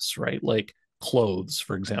is yes, right? Like clothes,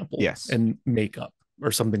 for example, Yes. and makeup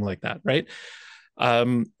or something like that, right?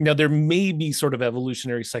 Now there may be sort of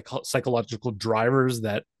evolutionary psychological drivers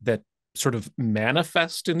that sort of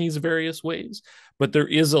manifest in these various ways, but there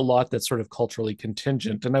is a lot that's sort of culturally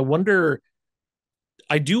contingent. And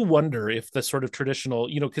I do wonder if the sort of traditional,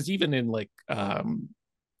 because even in like,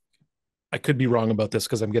 I could be wrong about this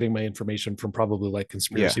because I'm getting my information from probably like Yeah.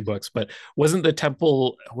 conspiracy books, but was it the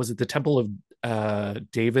temple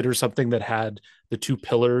of David or something that had the two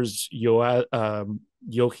pillars, Joachim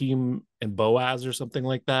and Boaz or something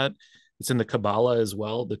like that? It's in the Kabbalah as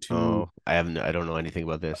well. The two, Oh, I don't know anything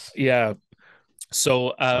about this. yeah.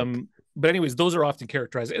 So, Okay. but anyways, those are often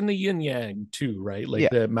characterized, and the yin yang too, right? Like Yeah.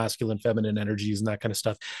 the masculine, feminine energies and that kind of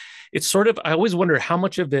stuff. It's sort of, I always wonder how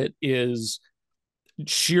much of it is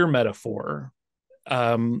sheer metaphor,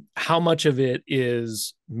 how much of it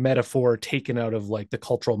is metaphor taken out of like the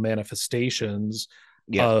cultural manifestations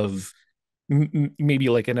Yeah. of maybe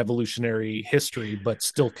like an evolutionary history, but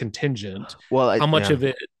still contingent. Well, How much yeah. of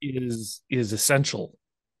it is essential,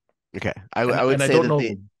 Okay. and I would I say don't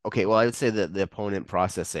that know. I would say that the opponent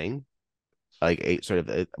processing, like a sort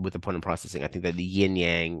of with opponent processing, I think that the yin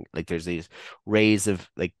yang, like there's these rays of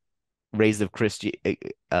like rays of Christi the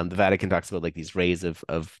Vatican talks about like these rays of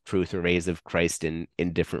truth, or rays of Christ in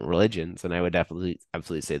different religions. And I would definitely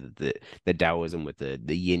absolutely say that the Taoism with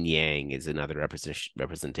the yin yang is another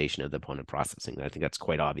representation of the opponent processing. I think that's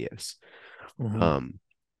quite obvious. Mhm. Um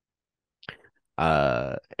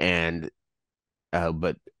and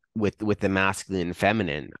but with the masculine and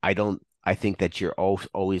feminine, I think that you're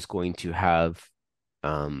always going to have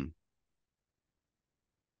um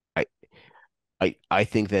I I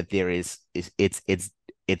think that there is it's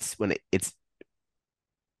it's when it's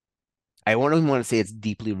I don't want to say it's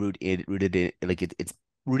deeply rooted in like it's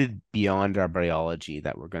rooted beyond our biology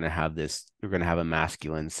that we're going to have a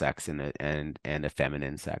masculine sex and a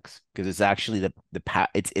feminine sex, because it's actually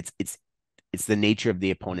it's the nature of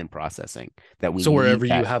the opponent processing that we So need wherever you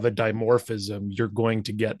that. have a dimorphism, you're going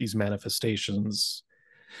to get these manifestations.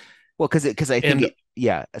 Well, because I think And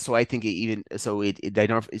yeah. So I think so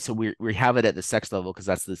we have it at the sex level because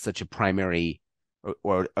that's such a primary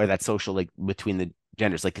or that social like between the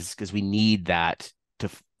genders, like because we need that to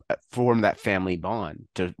form that family bond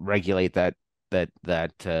to regulate that that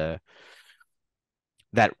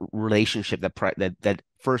relationship that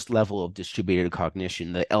first level of distributed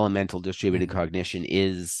cognition. The elemental distributed cognition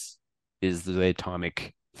is the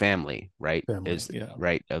atomic family, right? family, Is yeah.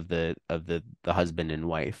 right of the husband and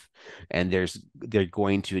wife, and they're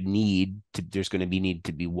going to need to there's going to be need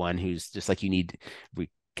to be one who's just like you need we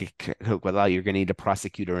well you're going to need a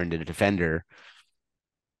prosecutor and a defender.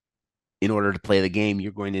 In order to play the game,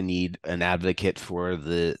 you're going to need an advocate for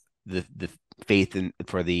the faith and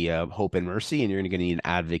for the hope and mercy, and you're going to need an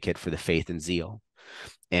advocate for the faith and zeal,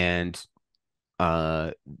 and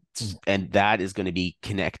uh, and that is going to be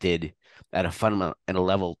connected at a fundamental at a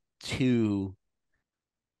level to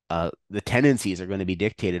the tendencies are going to be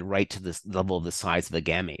dictated right to this level of the size of the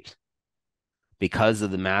gamete, because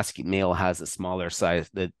of the male has a smaller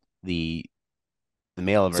size the the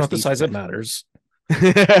male of It's our not the species size that matters.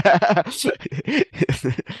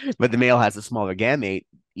 but the male has a smaller gamete.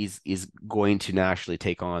 He's going to naturally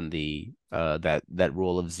take on the that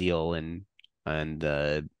role of zeal and and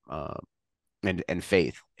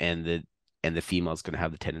faith, and the female is going to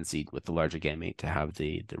have the tendency with the larger gamete to have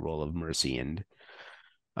the role of mercy and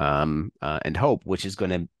hope, which is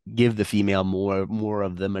going to give the female more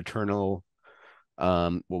of the maternal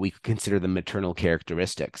what we consider the maternal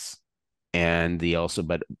characteristics, and the also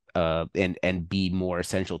but and be more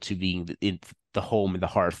essential to being in the home and the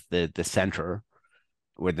hearth, the center,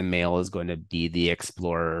 where the male is going to be the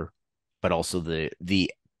explorer, but also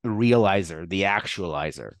the realizer, the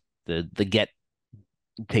actualizer, the get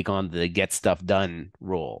take on the get stuff done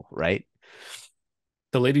role, right?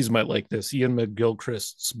 The ladies might like this. Iain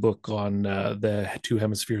McGilchrist's book on the two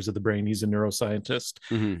hemispheres of the brain, he's a neuroscientist,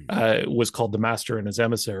 Mm-hmm. was called The Master and His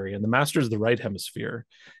Emissary. And the master is the right hemisphere,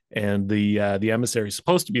 and the emissary is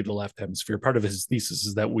supposed to be the left hemisphere. Part of his thesis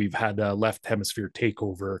is that we've had a left hemisphere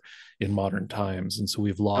takeover in modern times. And so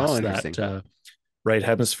we've Oh, lost that interesting. right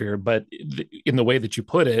hemisphere. But in the way that you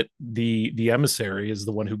put it, the emissary is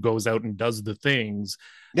the one who goes out and does the things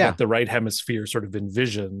Yeah, that the right hemisphere sort of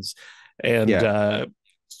envisions. And yeah,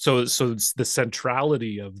 so it's the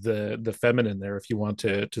centrality of the feminine there, if you want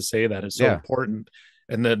to say that, is so yeah. important.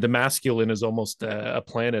 And the masculine is almost a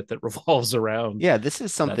planet that revolves around Yeah, this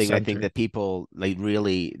is that something I think center. that people like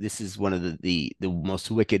really, this is one of the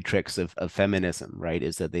most wicked tricks of feminism, right?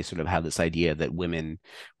 Is that they sort of have this idea that women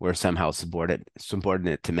were somehow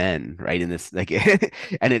subordinate to men, right? In this like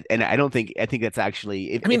and I don't think I think that's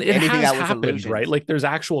actually I if mean, it anything has that was happened, right? illusions. Like there's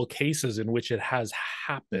actual cases in which it has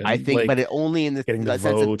I happened, think, but like it only in getting the the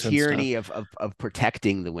sense of vote and stuff. tyranny of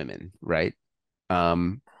protecting the women, right?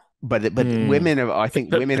 Um, but Mm. women have I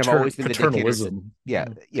think women have always been the dictators. Paternalism. Yeah,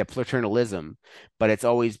 yeah, paternalism, but it's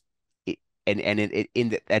always and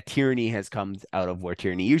in that tyranny has come out of where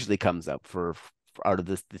tyranny usually comes up for out of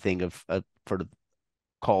this the thing of for the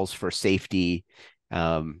calls for safety.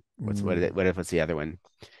 Mm. What's the other one?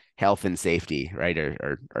 Health and safety, right?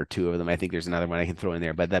 Or two of them. I think there's another one I can throw in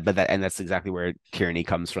there, but that and that's exactly where tyranny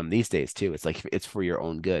comes from these days too. It's like it's for your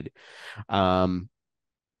own good. Um,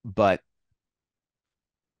 but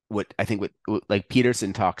what I think what like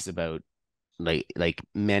Peterson talks about like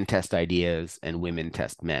men test ideas and women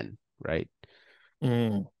test men, right?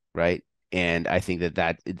 Mm. Right. And I think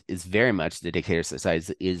that is very much the dictator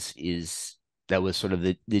society is that was sort of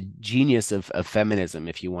the genius of feminism,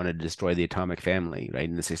 if you want to destroy the atomic family, right,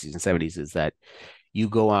 in the 60s and 70s, is that you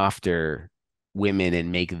go after women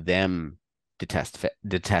and make them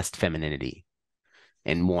detest femininity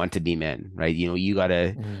and want to be men, right? You know,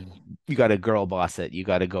 Mm. you got to girl boss it. You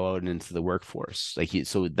got to go out into the workforce, like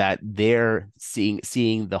so that they're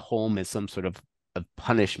seeing the home as some sort of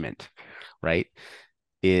punishment, right?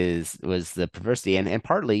 Is was the perversity, and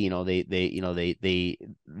partly, you know, they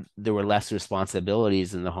there were less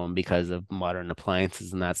responsibilities in the home because of modern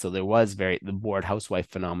appliances and that. So there was the bored housewife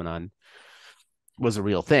phenomenon was a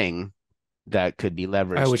real thing that could be I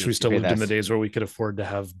leveraged wish we to still create lived in that. the days where we could afford to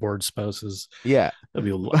have bored spouses. Yeah.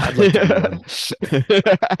 I'd like to be one.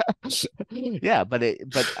 Yeah, but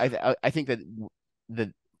I think that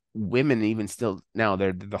the women even still now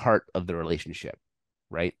they're the heart of the relationship,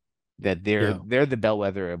 right? that Yeah. they're the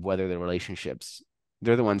bellwether of whether the relationships,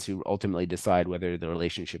 they're the ones who ultimately decide whether the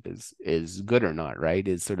relationship is good or not, right?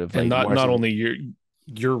 Is sort of And like more not so, only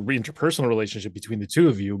your interpersonal relationship between the two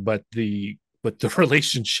of you, but the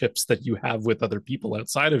relationships that you have with other people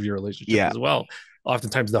outside of your relationship yeah, as well.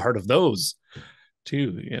 Oftentimes the heart of those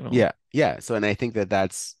too, you know. yeah. So, and I think that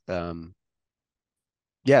that's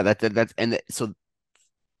yeah, that's and so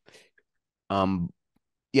um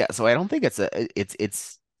yeah, so I don't think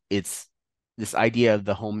it's this idea of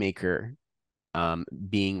the homemaker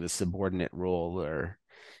being the subordinate role or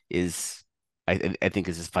is I think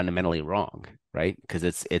is just fundamentally wrong, right? Because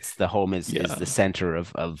it's the home is the Yeah. center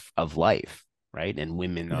of life, right? And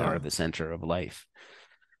women are Yeah. the center of life.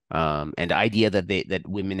 And the idea that that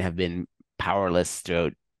women have been powerless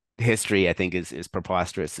throughout history, I think, is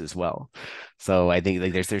preposterous as well. So I think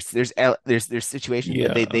like there's situations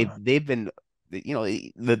that Yeah. they've been, you know,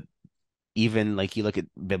 the even like you look at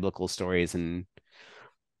biblical stories and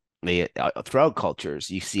they throughout cultures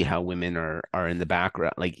you see how women are in the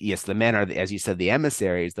background. Like yes, the men are as you said, the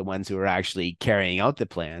emissaries, the ones who are actually carrying out the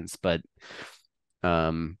plans, but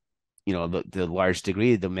um you know, the large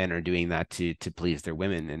degree the men are doing that to please their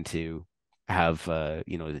women and to have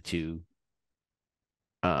you know, to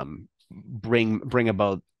bring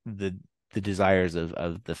about the desires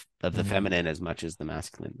of the Mm. feminine as much as the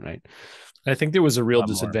masculine, right? I think there was a real More.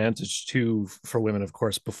 disadvantage too for women, of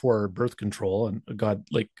course, before birth control. And God,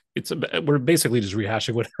 like we're basically just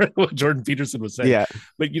rehashing what Jordan Peterson was saying. Yeah.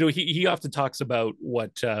 But you know, he often talks about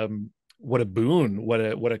what a boon,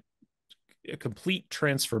 a complete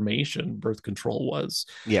transformation birth control was,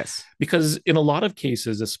 Yes. because in a lot of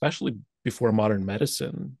cases, especially before modern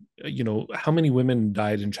medicine, you know, how many women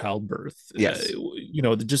died in childbirth, Yes. you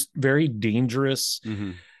know, just very dangerous,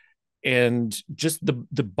 Hmm. and just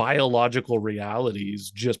the biological realities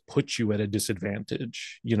just put you at a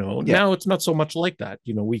disadvantage. You know, Yeah. now it's not so much like that.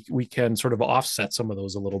 You know, we can sort of offset some of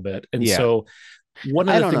those a little bit. And Yeah. so one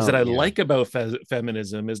of I the don't things that know. I Yeah. like about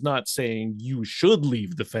feminism is not saying you should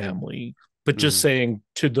leave the family, but just Hmm. saying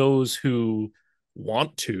to those who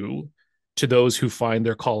want to those who find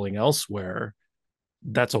their calling elsewhere,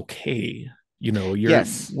 that's okay. You know,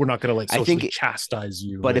 Yes. we're not going to like I socially think, chastise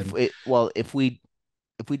you. but if And it, well, if we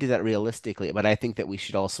did that realistically, but I think that we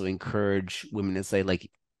should also encourage women to say like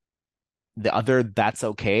the other that's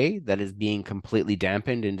okay that is being completely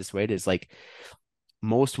dampened and dissuaded is like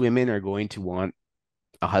most women are going to want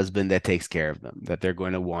a husband that takes care of them, that they're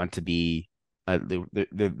going to want to be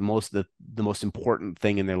the most important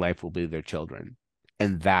thing in their life will be their children.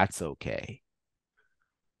 And that's okay,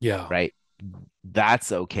 yeah, right?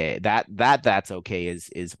 That's okay. That's okay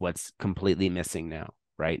is what's completely missing now,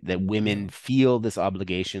 right? That yeah, women feel this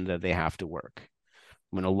obligation that they have to work.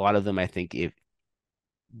 When a lot of them, I think, if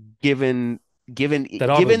given given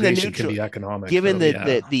that given the obligation can neutral, be economic given though.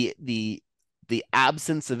 Yeah, the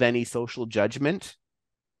absence of any social judgment,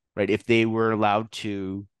 right? If they were allowed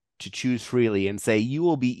to choose freely and say you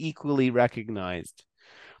will be equally recognized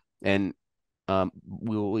and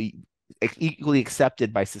will be equally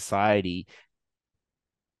accepted by society,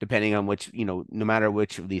 depending on which, you know, no matter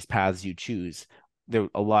which of these paths you choose, there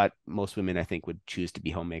a lot most women I think would choose to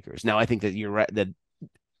be homemakers. Now I think that you're right that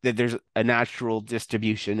there's a natural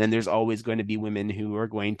distribution and there's always going to be women who are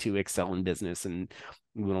going to excel in business and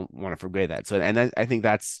we don't want to forget that. So and I think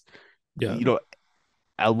that's, yeah. you know,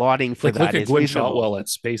 allotting for Like look that at is Gwynne reasonable. Shotwell at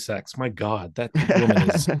SpaceX. My God, that woman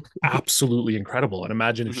is absolutely incredible. And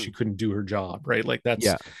imagine if she Mhm. couldn't do her job, right? Like that's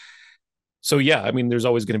Yeah. so yeah. I mean, there's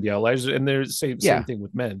always going to be outliers, and there's same Yeah. thing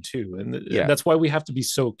with men too. And Yeah. that's why we have to be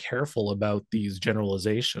so careful about these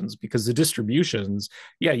generalizations, because the distributions,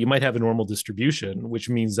 yeah, you might have a normal distribution, which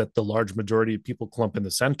means that the large majority of people clump in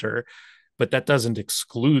the center, but that doesn't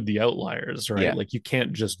exclude the outliers, right? Yeah. Like you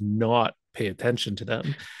can't just not pay attention to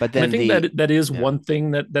them. But And I then think the that is yeah. one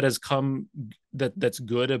thing that has come, that's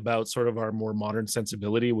good about sort of our more modern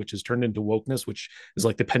sensibility, which has turned into wokeness, which is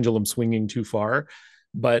like the pendulum swinging too far.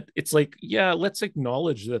 But it's like, yeah, let's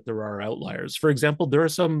acknowledge that there are outliers. For example, there are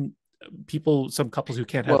some couples who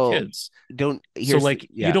can't have Well, kids. don't So here's like you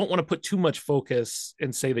yeah. don't want to put too much focus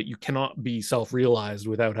and say that you cannot be self-realized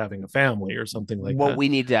without having a family or something like What that. we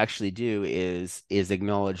need to actually do is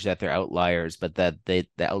acknowledge that they're outliers, but that the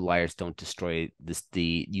outliers don't destroy this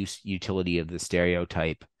the utility of the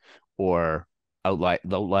stereotype or the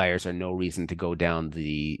outliers are no reason to go down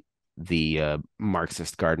the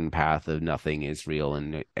Marxist garden path of nothing is real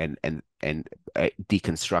and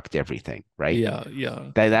deconstruct everything, right? Yeah,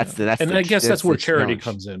 yeah, That's yeah. the that's And the I guess that's that's where the charity challenge.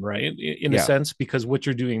 comes in, right? In a Yeah. sense, because what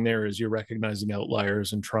you're doing there is you're recognizing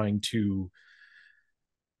outliers and trying to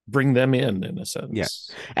bring them in a Yeah.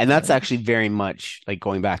 sense. And that's actually very much like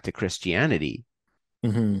going back to Christianity.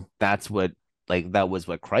 Mm-hmm. That's what like that was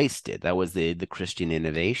what Christ did. That was the Christian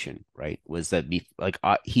innovation, right? Was that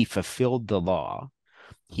he fulfilled the law.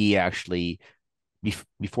 He actually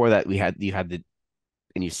before that you had the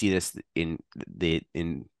and you see this the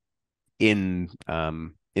in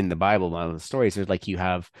the Bible, one of the stories, there's like you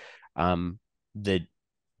have um the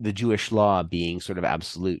the Jewish law being sort of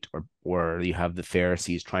absolute, or you have the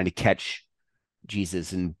Pharisees trying to catch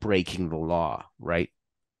Jesus and breaking the law, right?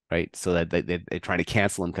 Right. So that they're trying to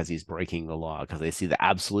cancel him because he's breaking the law, because they see the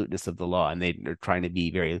absoluteness of the law, and they're trying to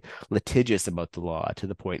be very litigious about the law to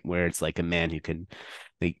the point where it's like a man who can,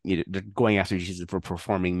 they're going after Jesus for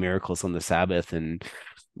performing miracles on the Sabbath, and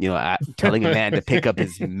telling a man to pick up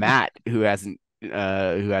his mat who hasn't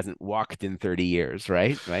walked in 30 years,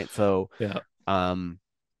 right? So Yeah. um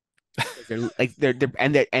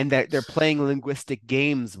they're playing linguistic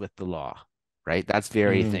games with the law, right? That's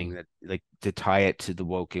very thing Mm. that, like, to tie it to the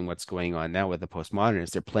woke and what's going on now with the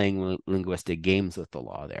postmodernists, they're playing linguistic games with the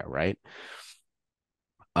law there, right?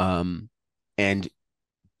 And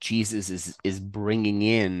Jesus is bringing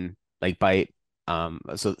in, like, by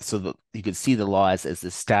you could see the law as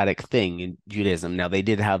a static thing in Judaism. Now they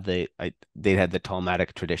had the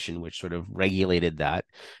Talmudic tradition which sort of regulated that,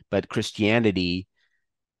 but Christianity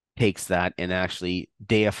takes that and actually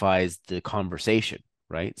deifies the conversation,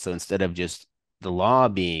 right? So instead of just the law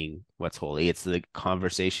being what's holy, it's the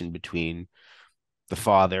conversation between the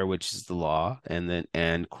Father, which is the law,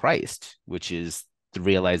 and Christ, which is the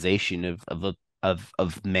realization of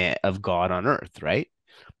God on earth, right?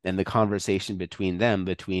 And the conversation between them,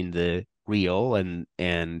 between the real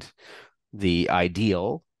and the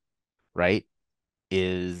ideal, right?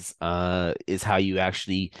 Is how you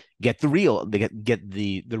actually get the real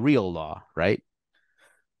law, right?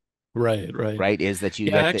 Right, right. Right, is that you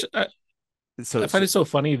Yeah, get the actually, I so find so it so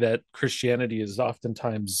funny that Christianity is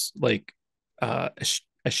oftentimes like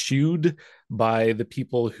eschewed by the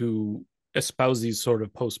people who espouse these sort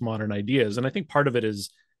of postmodern ideas. And I think part of it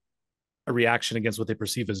is a reaction against what they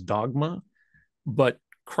perceive as dogma. But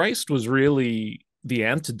Christ was really the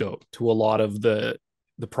antidote to a lot of the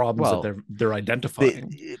problems that well they're the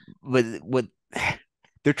identifying. but what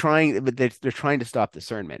they're trying to stop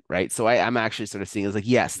discernment, right? So I'm actually sort of seeing as like,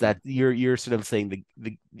 yes, that you're sort of saying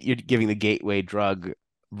the you're giving the gateway drug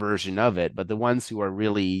version of it, but the ones who are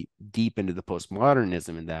really deep into the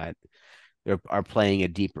postmodernism and that are playing a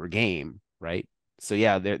deeper game, right? So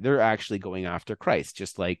yeah, they're actually going after Christ,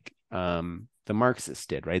 just like the Marxists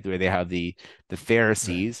did, right? Where they have the Right.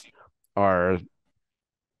 Pharisees are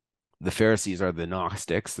the Pharisees are the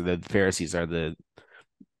Gnostics, the Pharisees are the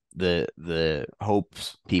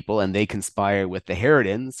hopes people, and they conspire with the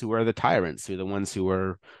Herodins, who are the tyrants, who are the ones who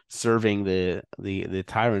are serving the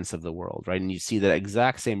tyrants of the world, right? And you see that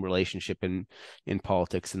exact same relationship in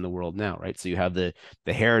politics in the world now, right? So you have the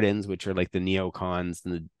Herodins, which are like the neocons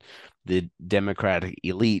and the democratic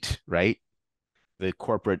elite, right? The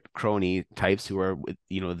corporate crony types who are with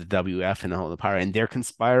the WF and all the power, and they're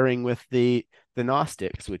conspiring with the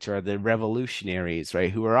Gnostics, which are the revolutionaries,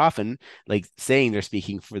 right? Who are often like saying they're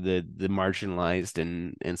speaking for the marginalized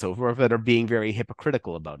and so forth, that are being very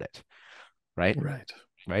hypocritical about it, right? Right.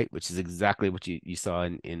 Right, which is exactly what you saw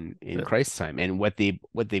in Uh, Christ's time, and what they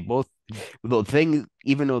both, the thing,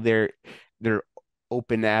 even though they're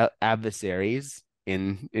open adversaries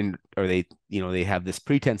in or they have this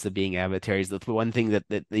pretense of being adversaries, the one thing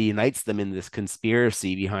that unites them in this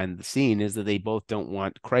conspiracy behind the scene is that they both don't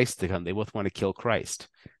want Christ to come. They both want to kill Christ.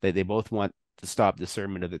 They both want to stop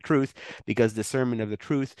discernment of the truth, because discernment of the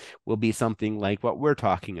truth will be something like what we're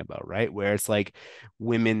talking about, right? Where it's like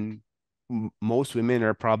most women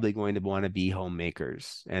are probably going to want to be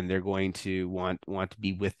homemakers, and they're going to want to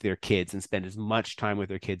be with their kids and spend as much time with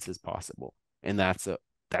their kids as possible, and that's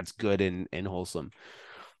good and wholesome.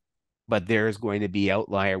 But there's going to be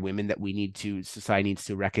outlier women that society needs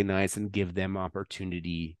to recognize and give them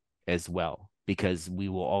opportunity as well, because we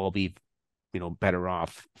will all be better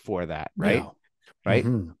off for that, right? yeah. Right.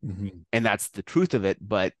 Mm-hmm. Mm-hmm. And that's the truth of it.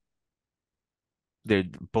 But they're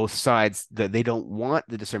both sides, that they don't want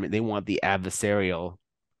the discernment, they want the adversarial That's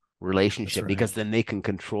relationship, because right. then they can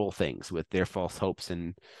control things with their false hopes,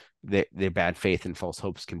 and their bad faith and false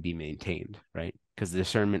hopes can be maintained, right? Because the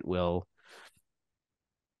discernment will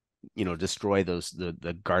destroy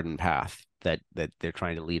the garden path that they're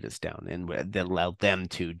trying to lead us down, and that allow them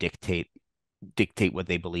to dictate what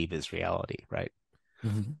they believe is reality, right?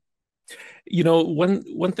 Mm-hmm.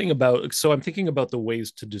 One thing about, so I'm thinking about the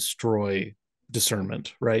ways to destroy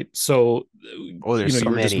discernment, right? So Oh, there's so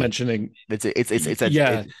you were just many. mentioning, It's a, it's it's it's a,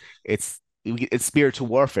 yeah, it, it's it's spiritual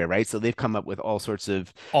warfare, right? So they've come up with all sorts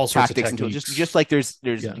of All sorts of tactics and tools, just techniques. like there's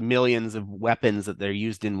Yeah. millions of weapons that they're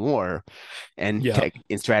used in war, and Yeah.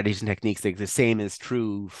 in strategies and techniques. Like the same is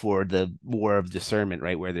true for the war of discernment,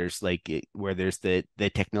 right? Where there's the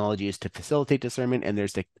technologies to facilitate discernment, and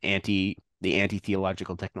there's the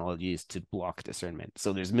anti-theological technologies to block discernment.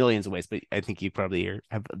 So there's millions of ways, but I think you probably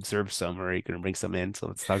have observed some, or you're going to bring some in. So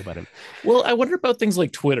let's talk about them. Well, I wonder about things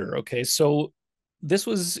like Twitter. Okay. So this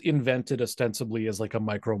was invented ostensibly as like a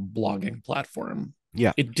micro blogging platform.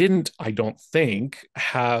 Yeah. It didn't, I don't think,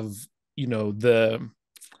 have, you know, the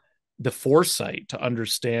foresight to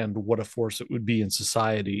understand what a force it would be in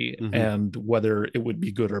society Hmm. and whether it would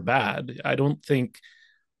be good or bad. I don't think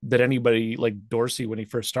that anybody like Dorsey, when he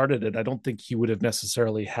first started it, I don't think he would have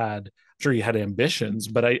necessarily had, I'm sure he had ambitions,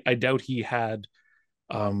 but I doubt he had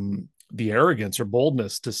the arrogance or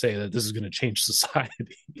boldness to say that this is going to change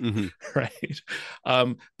society, Hmm. right?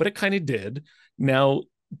 But it kind of did. Now,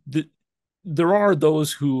 the, there are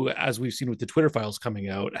those who, as we've seen with the Twitter files coming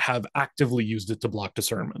out, have actively used it to block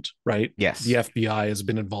discernment, right? The Yes. FBI has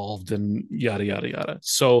been involved and yada yada yada.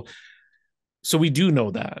 So we do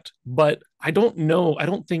know that, but I don't know. I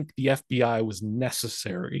don't think the FBI was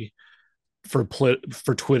necessary for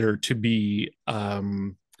Twitter to be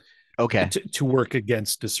Okay. to work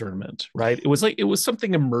against discernment, right? It was like it was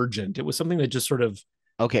something emergent. It was something that just sort of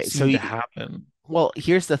Okay. seemed to happen. Well,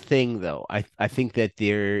 here's the thing, though. I think that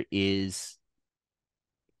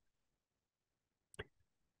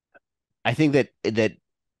I think that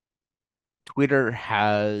Twitter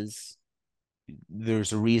has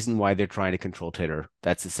there's a reason why they're trying to control Twitter.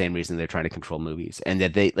 That's the same reason they're trying to control movies, and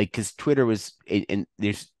that they like because Twitter was and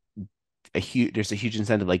there's a huge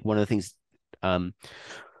incentive. Like one of the things, um,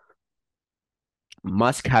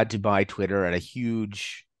 Musk had to buy Twitter at a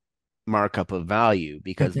huge markup of value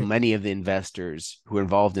because many of the investors who were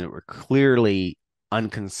involved in it were clearly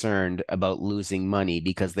unconcerned about losing money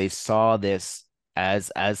because they saw this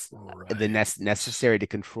as the Right. necessary to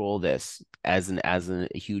control this a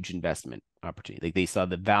huge investment opportunity. Like they saw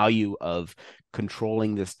the value of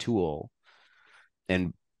controlling this tool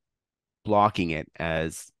and blocking it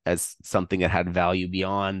as something that had value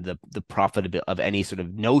beyond the profitability of any sort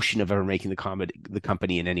of notion of ever making the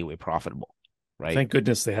company in any way profitable, right? Thank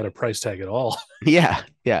goodness they had a price tag at all. Yeah,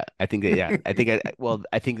 yeah. I think that. Yeah, I think.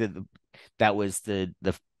 I think that that was the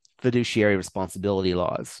fiduciary responsibility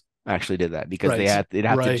laws actually did that because Right. they'd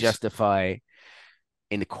have to Right. justify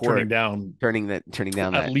in the Turning court down turning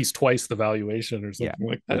down at that. least twice the valuation or Yeah, something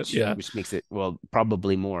like that. Yeah. which makes it well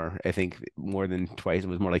probably more. I think more than twice. It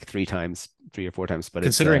was more like three or four times. But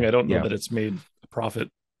it's Considering I don't know yeah, that it's made a profit,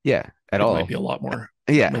 yeah, at it might all. be a lot more.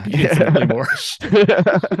 It might Yeah, be infinitely more.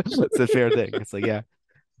 it's a fair thing. It's like yeah,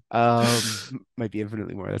 might be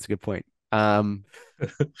infinitely more. That's a good point.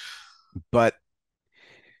 But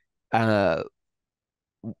uh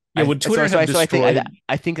Yeah, would so Twitter have destroyed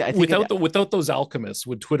I think it without those alchemists,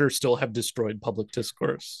 would Twitter still have destroyed public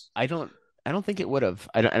discourse? I don't I don't think it would have.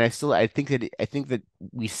 I don't and I still I think that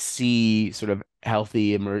we see sort of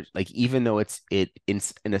healthy emerge like even though in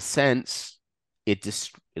a sense it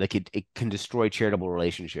can destroy charitable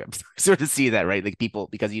relationships. Sort of see that, right? Like people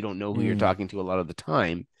because you don't know who you're Mm, talking to a lot of the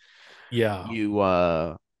time, yeah. you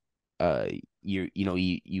uh you know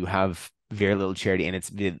you have very little charity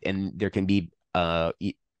and there can be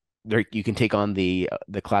there you can take on the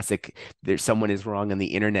classic there's someone is wrong on the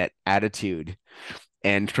internet attitude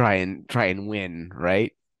and try and win,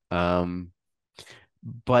 right? Um,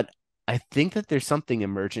 but I think that there's something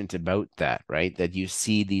emergent about that, right? That you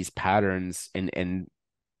see these patterns and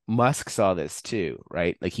Musk saw this too,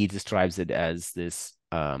 right? Like he describes it as this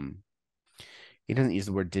he doesn't use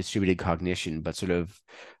the word distributed cognition, but sort of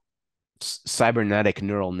cybernetic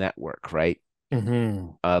neural network, right?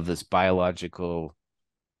 Hmm. Of this biological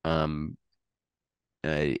um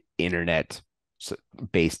internet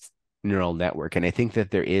based neural network. And I think that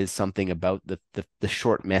there is something about the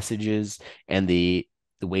short messages and the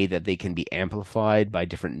way that they can be amplified by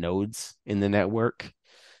different nodes in the network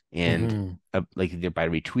and Hmm. like either by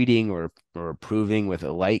retweeting or approving with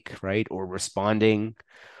a like, right? Or responding.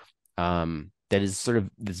 That is sort of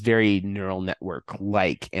this very neural network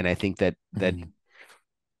like. And I think Hmm.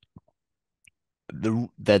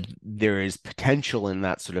 that there is potential in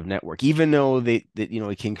that sort of network, even though that you know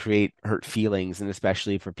it can create hurt feelings, and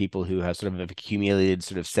especially for people who have sort of accumulated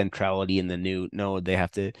sort of centrality in the new node, they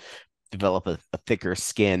have to develop a thicker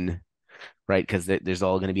skin, right? Because there's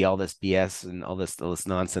all going to be all this BS and all this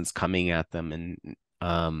nonsense coming at them, and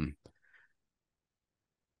um,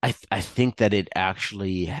 I think that it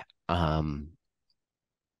actually um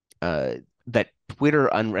that Twitter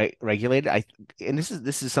unregulated, and this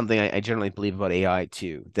is something I generally believe about AI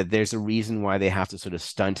too, that there's a reason why they have to sort of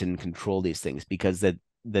stunt and control these things, because that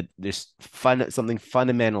there's something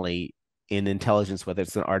fundamentally in intelligence, whether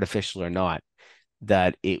it's an artificial or not,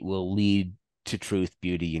 that it will lead to truth,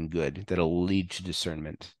 beauty, and good, that'll lead to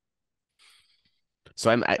discernment. So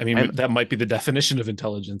I mean, I'm that might be the definition of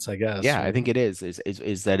intelligence, I guess, yeah, I right? think it is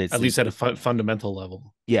that At least at a fundamental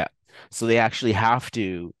level. yeah. So they actually have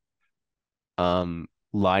to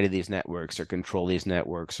lie to these networks or control these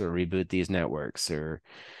networks or reboot these networks or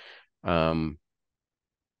um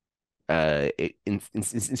in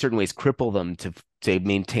certain ways cripple them to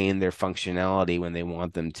maintain their functionality when they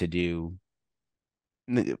want them to do,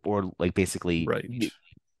 or like basically Right.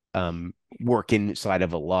 um work inside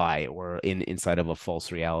of a lie or inside of a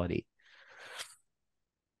false reality.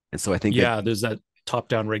 And so I think that Yeah, there's that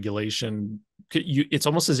top-down regulation. It's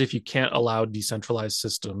almost as if you can't allow decentralized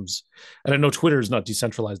systems. And I know Twitter is not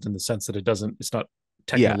decentralized in the sense that it's not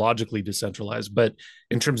yeah, technologically decentralized, but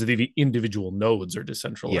in terms of the individual nodes are yeah,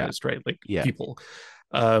 decentralized, right? Like yeah, people.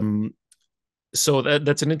 Um, so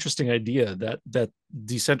that's an interesting idea that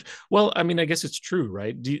decent. Well, I mean, I guess it's true,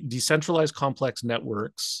 right? Decentralized complex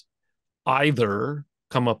networks either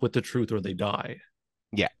come up with the truth or they die.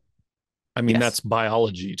 yeah, I mean, yes, that's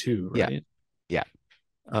biology too, yeah, right? yeah,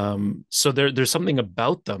 So there's something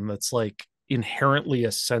about them that's like inherently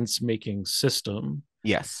a sense making system.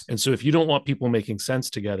 yes, And so if you don't want people making sense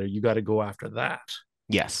together, you got to go after that.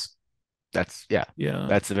 yes. That's yeah. Yeah.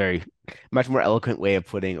 That's a very much more eloquent way of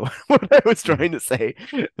putting what I was trying to say.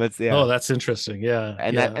 That's yeah. Oh, that's interesting. Yeah.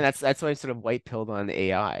 And Yeah. that's why I sort of white pilled on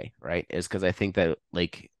AI, right? Is because I think that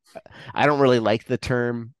like I don't really like the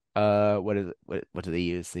term what is it, what do they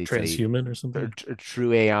use? They say Transhuman or something.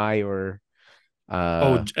 true AI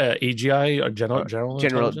Oh, uh AGI or or general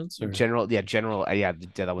general intelligence or general yeah,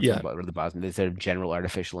 that was yeah. the bottom. They said general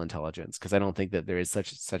artificial intelligence, because I don't think that there is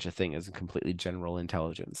such a thing as completely general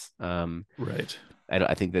intelligence. Right.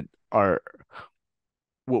 I think that our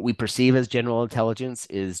what we perceive as general intelligence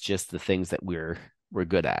is just the things that we're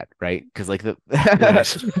good at, right? Because like the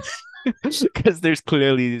Right. because there's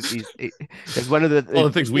clearly there's one of All the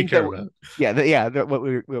the things we things that care about. yeah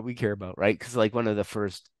what we care about, right? Because like one of the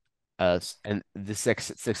first and the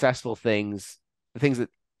successful things, the things that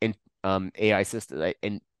in AI system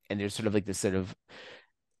and there's sort of like this sort of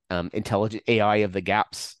intelligent AI of the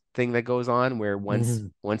gaps thing that goes on, where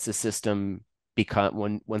Mhm. once the system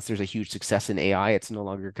once there's a huge success in AI, it's no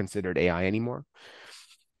longer considered AI anymore.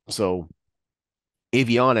 So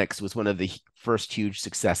avionics was one of the first huge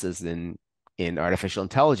successes in artificial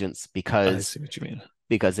intelligence, I because see what you mean.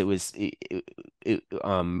 it was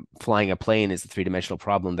flying a plane is a three-dimensional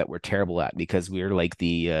problem that we're terrible at, because we're like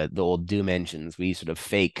the old Doom engines. We sort of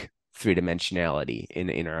fake three-dimensionality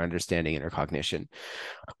in our understanding and our cognition.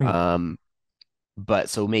 Hmm. Um, but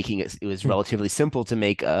so making it was Hmm. relatively simple to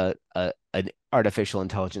make a an artificial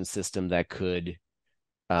intelligence system that could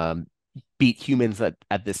um, beat humans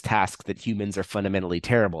at this task that humans are fundamentally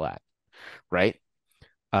terrible at, right?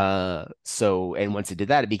 So and once it did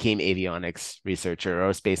that, it became avionics research or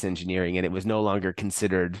aerospace engineering, and it was no longer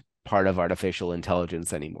considered part of artificial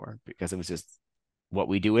intelligence anymore, because it was just what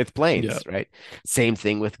we do with Yeah. planes, right? Same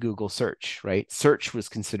thing with Google search, right? Search was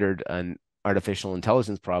considered an artificial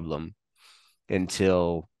intelligence problem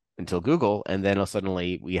until Google, and then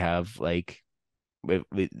suddenly we have like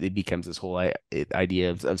it becomes this whole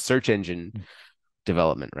idea of search engine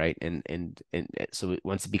development, right? And so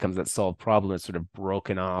once it becomes that solved problem, it's sort of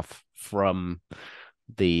broken off from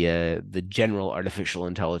the general artificial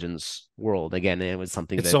intelligence world again. And it was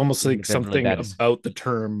something It's that almost like independently something that is about the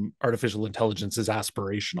term artificial intelligence is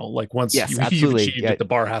aspirational. Like once yes, you've absolutely, achieved yeah. it, the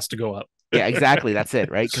bar has to go up. Yeah, exactly. That's it,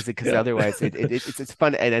 right? Because Yeah. otherwise, it's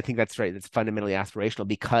fun, and I think that's right. It's fundamentally aspirational,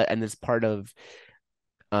 because and it's part of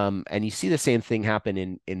and you see the same thing happen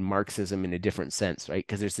in Marxism in a different sense, right?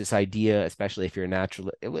 Because there's this idea, especially if you're a natural,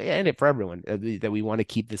 and it for everyone, that we want to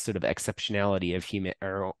keep this sort of exceptionality of human,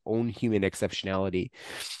 our own human exceptionality.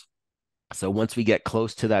 So once we get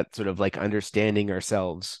close to that sort of like understanding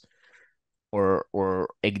ourselves, or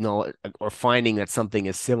acknowledge or finding that something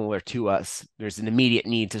is similar to us, there's an immediate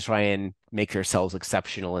need to try and make ourselves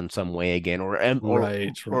exceptional in some way again,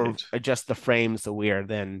 Right, or right. adjust the frame so we are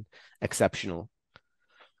then exceptional,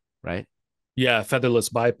 right? Yeah, featherless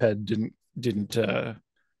biped didn't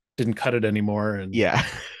cut it anymore, and Yeah.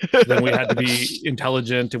 then we had to be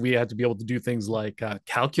intelligent and we had to be able to do things like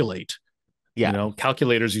calculate. Yeah.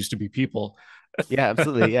 Calculators used to be people. Yeah,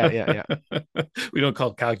 absolutely. Yeah, yeah, yeah. We don't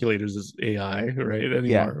call calculators as AI right Yeah.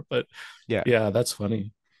 anymore, but Yeah. yeah, that's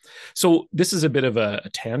funny. So this is a bit of a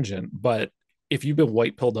tangent, but if you've been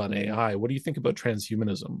white pilled on AI, what do you think about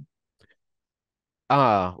transhumanism?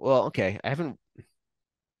 Well, okay. I haven't.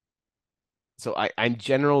 So I'm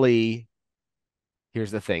generally.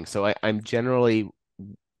 Here's the thing. So I'm generally.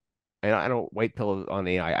 I don't white pill on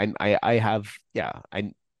AI. I have. Yeah.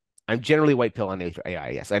 I'm generally white pill on AI.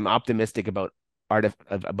 Yes, I'm optimistic about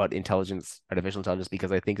about intelligence, artificial intelligence,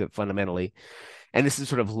 because I think that fundamentally, and this is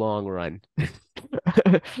sort of long run,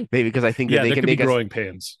 maybe because I think that Yeah, they there can could be make us. growing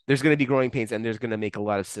pains. There's going to be growing pains, and there's going to make a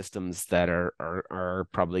lot of systems that are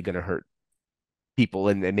probably going to hurt people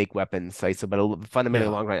and make weapons. Right? So, but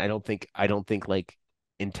fundamentally, Yeah. long run, I don't think like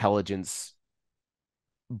intelligence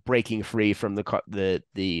breaking free from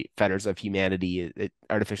the fetters of humanity,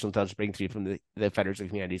 artificial intelligence breaking free from the fetters of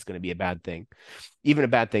humanity is going to be a bad thing, even a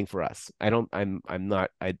bad thing for us. I don't. I'm not.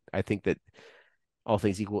 I think that all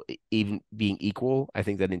things equal, even being equal, I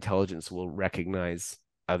think that intelligence will recognize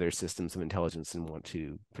other systems of intelligence and want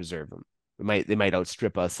to preserve them. They might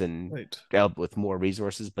outstrip us and Right. help with more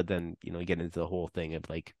resources, but then you get into the whole thing of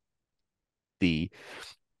like the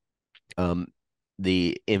um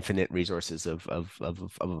the infinite resources of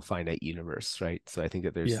a finite universe, right? So I think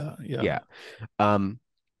that there's Yeah. Yeah. yeah. Um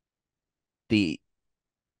the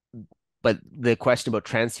but the question about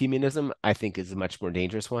transhumanism, I think, is a much more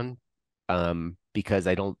dangerous one. Because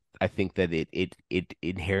I think that it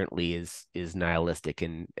inherently is nihilistic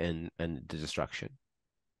and the destruction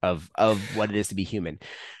of what it is to be human,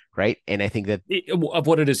 right? And I think that Of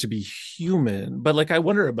what it is to be human. But like, I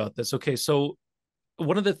wonder about this. Okay. So,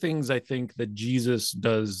 one of the things I think that Jesus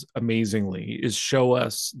does amazingly is show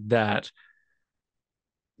us that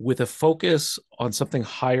with a focus on something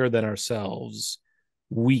higher than ourselves,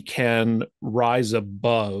 we can rise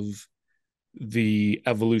above the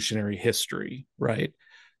evolutionary history, right?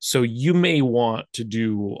 So you may want to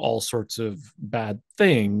do all sorts of bad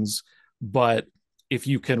things, but if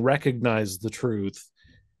you can recognize the truth,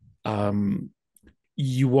 um,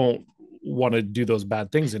 you won't want to do those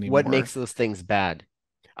bad things what anymore. makes those things bad?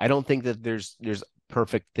 I don't think that there's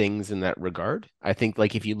perfect things in that regard. I think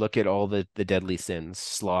like if you look at all the deadly sins,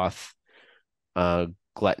 sloth, uh,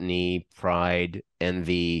 gluttony, pride,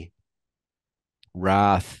 envy,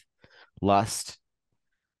 wrath, lust,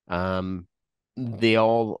 um, they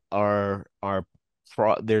all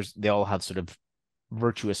they all have sort of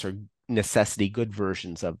virtuous or necessity good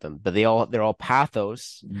versions of them, but they're all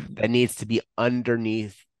pathos that needs to be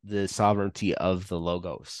underneath the sovereignty of the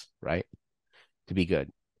logos, right? To be good,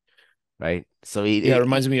 right? So Yeah, it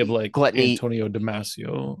reminds me of like gluttony, Antonio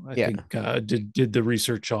Damasio. I yeah. think did the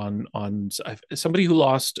research on somebody who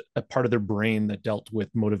lost a part of their brain that dealt with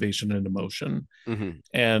motivation and emotion, Hmm.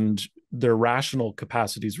 and their rational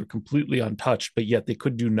capacities were completely untouched, but yet they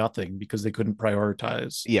could do nothing because they couldn't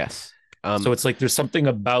prioritize. Yes. So it's like there's something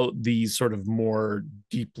about these sort of more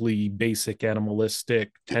deeply basic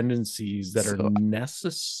animalistic tendencies that are So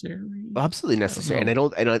necessary. absolutely I don't necessary, and I know.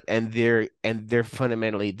 don't, and they're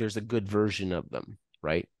fundamentally there's a good version of them,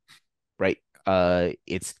 right? Right.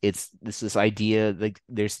 It's this idea like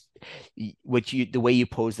there's what you the way you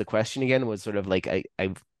pose the question again was sort of like I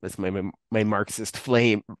that's my Marxist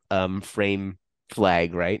frame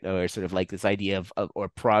flag, right? Or sort of like this idea of or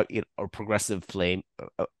progressive flame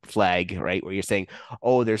flag, right? Where you're saying,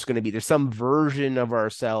 oh, there's some version of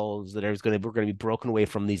ourselves that we're going to be broken away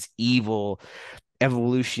from these evil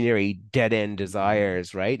evolutionary dead end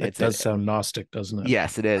desires, right? That does sound Gnostic, doesn't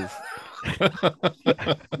Yes, it is.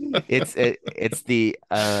 it? It's the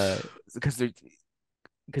because there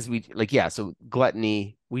because we like yeah, so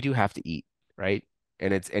gluttony, we do have to eat, right?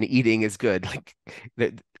 And eating is good. Like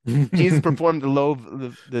the, Jesus performed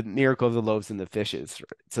the miracle of the loaves and the fishes.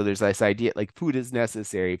 Right? So there's this idea like food is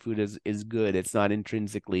necessary, food is good. It's not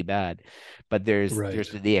intrinsically bad. But there's Right.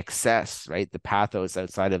 the excess, right? The pathos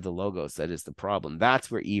outside of the logos that is the problem. That's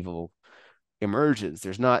where evil emerges.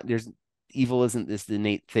 There's evil isn't this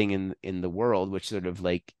innate thing in the world, which sort of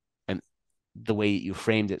like and the way you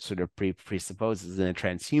framed it sort of presupposes, and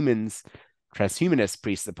transhumanists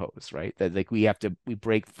presuppose, right? That like we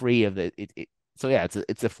break free of so yeah,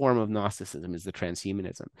 it's a form of Gnosticism is the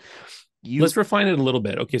transhumanism. You Let's refine it a little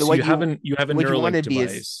bit. Okay, the so what you you have a what you want Neuralink to be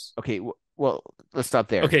is device. okay. Well, let's stop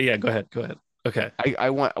there. Okay, yeah, go ahead. Go ahead. Okay. I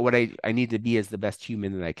want what I need to be as the best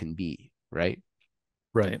human that I can be, right?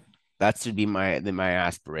 Right. That should be my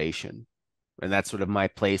aspiration, and that's sort of my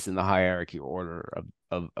place in the hierarchy order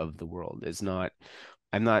of the world. Is not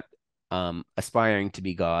I'm not aspiring to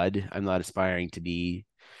be God. I'm not aspiring to be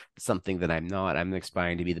something that I'm not. I'm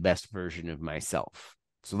aspiring to be the best version of myself.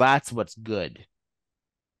 So that's what's good,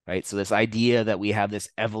 right? So this idea that we have this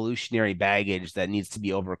evolutionary baggage that needs to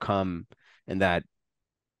be overcome and that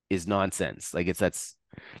is nonsense. Like it's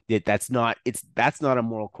That's not a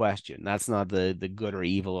moral question. That's not the good or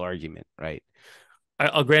evil argument, right?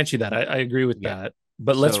 I'll grant you that. I agree with Yeah. that.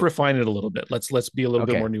 But let's So refine it a little bit. Let's be a little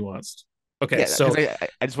bit okay. more nuanced. Okay, Yeah, because so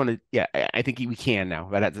I just want to, yeah, I think we can now,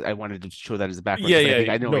 but I wanted to show that as a background yeah, because I yeah, think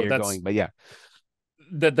yeah. I know where No, you're going, but yeah,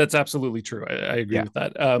 that's absolutely true. I agree yeah, with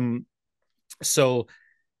that. So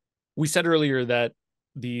we said earlier that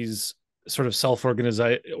these sort of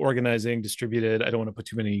self-organizing, distributed, I don't want to put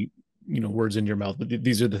too many words in your mouth, but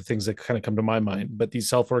these are the things that kind of come to my mind. But these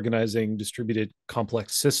self-organizing, distributed,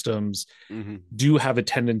 complex systems hmm, do have a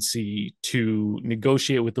tendency to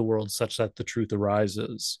negotiate with the world such that the truth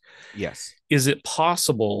arises. yes, Is it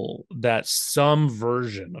possible that some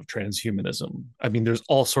version of transhumanism, I mean, there's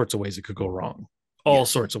all sorts of ways it could go wrong, all yes,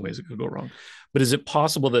 sorts of ways it could go wrong, but is it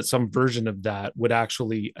possible that some version of that would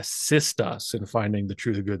actually assist us in finding the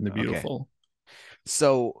true, the good, and the okay. beautiful?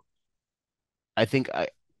 So I think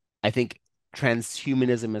I think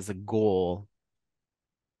transhumanism as a goal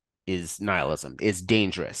is nihilism, is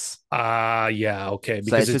dangerous. Yeah, okay, So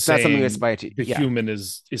because it's it's it's not something we saying aspire to. the Yeah, human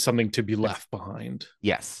is something to be it's left behind.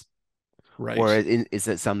 yes, or Right, is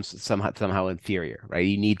it somehow inferior, right?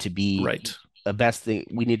 You need to be right, the best thing.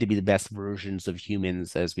 We need to be the best versions of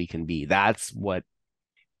humans as we can be. That's what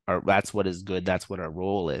is good. That's what our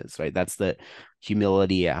role is, right? That's the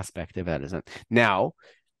humility aspect of it, isn't it? Now,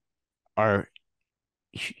 are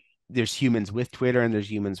there's humans with Twitter and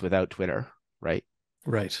there's humans without Twitter, right?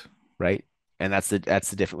 right. Right. And that's the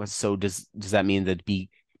difference. So does that mean that be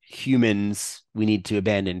humans we need to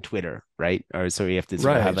abandon Twitter, right? Or so we have to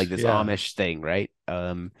sort of have Right, like this yeah. Amish thing, right?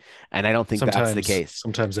 And I don't think that's the case.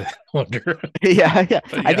 Sometimes I wonder. Yeah, yeah.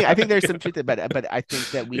 I Yeah, think there's yeah. some truth there, but I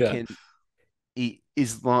think that we Yeah. can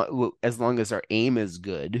as long as our aim is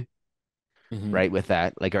good, Hmm. right? With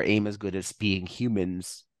that, like our aim is good as being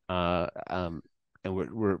humans, and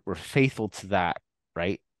we're faithful to that,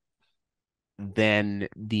 right? Then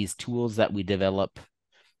these tools that we develop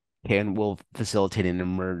will facilitate and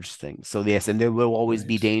emerge things. So yes, and there will always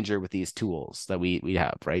be Right. danger with these tools that we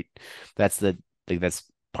have, right? That's the like that's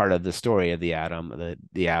part of the story of the atom,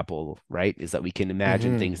 the apple, right? Is that we can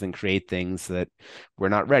imagine things Hmm. and create things that we're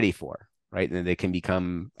not ready for, right? And they can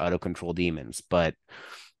become out of control demons. But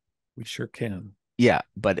We sure can. yeah,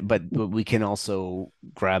 but we can also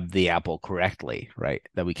grab the apple correctly, right?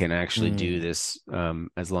 That we can actually do Mm. this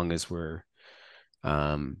as long as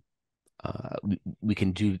um we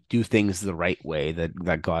can do things the right way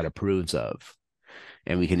that God approves of,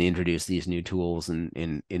 and we can introduce these new tools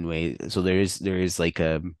in ways. So there is like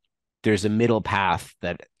there's a middle path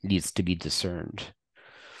that needs to be discerned.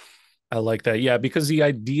 I like that. Yeah, because the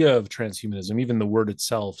idea of transhumanism, even the word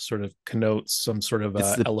itself, sort of connotes some sort of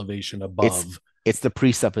It's the elevation it's above. it's the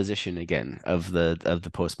presupposition again of the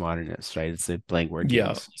postmodernists, right? It's the blank word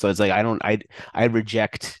Yeah. games. So it's like I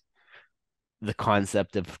reject the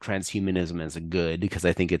concept of transhumanism as a good because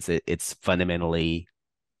I think it's fundamentally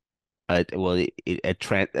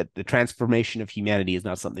the transformation of humanity is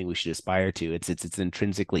not something we should aspire to. It's an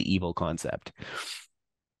intrinsically evil concept.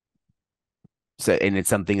 So and it's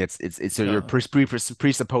something it's so you're Yeah.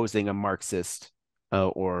 presupposing a Marxist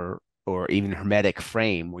or even Hermetic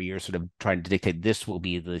frame where you're sort of trying to dictate this will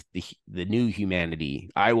be the new humanity.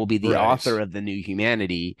 I will be the author Right. of the new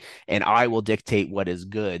humanity, and I will dictate what is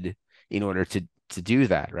good in order to do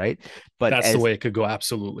that, right? But That's the as way it could go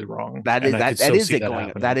absolutely wrong. that And is I could that so is see it that going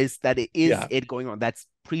on. That happening. is that it is Yeah. it going on. That's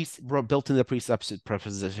built in the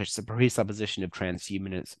presupposition of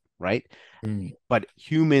transhumanism, right? Mm. But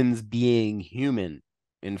humans being human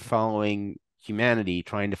and following humanity,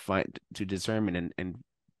 trying to find to discernment and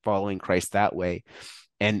following Christ that way,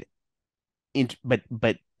 and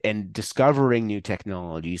but and discovering new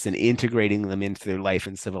technologies and integrating them into their life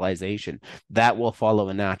and civilization, that will follow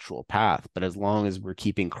a natural path. But as long as we're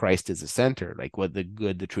keeping Christ as a center, like what the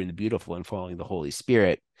good, the true, and the beautiful, and following the Holy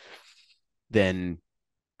Spirit, then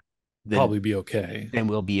then Probably be okay. then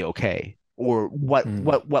we'll be okay. Or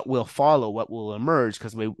Mm. what will follow, what will emerge,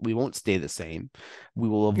 because we won't stay the same. We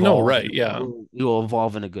will No, evolve right. Yeah. we will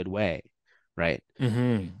evolve in a good way, right?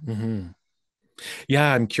 Hmm.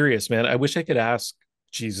 Yeah, I'm curious, man. I wish I could ask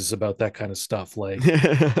Jesus about that kind of stuff. Like,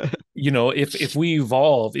 if we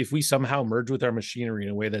evolve, if we somehow merge with our machinery in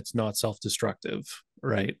a way that's not self-destructive,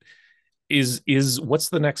 right? Is what's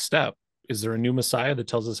the next step? Is there a new Messiah that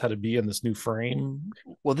tells us how to be in this new frame?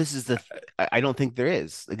 Well, this is I don't think there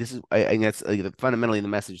is. Like this is I guess like, fundamentally the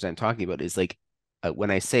message that I'm talking about is like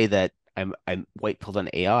when I say that I'm white pilled on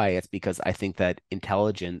AI, it's because I think that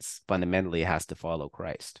intelligence fundamentally has to follow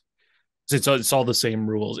Christ. It's all the same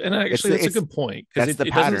rules. And actually, that's a It's good point because that's it, the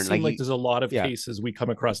it doesn't pattern. seem Like like you, there's a lot of yeah, cases we come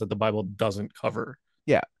across that the Bible doesn't cover,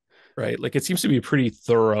 yeah. right? Like it seems to be a pretty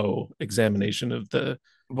thorough examination But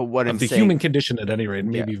what I'm of the saying, human condition at any rate,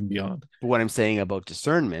 and yeah, maybe even beyond. but what I'm saying about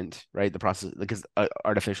discernment, right? The process, because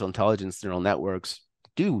artificial intelligence neural networks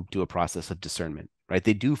do a process of discernment, right?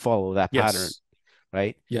 They do follow that pattern, Yes.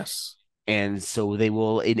 right? Yes. And so they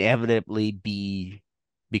will inevitably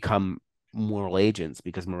become moral agents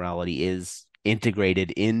because morality is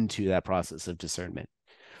integrated into that process of discernment,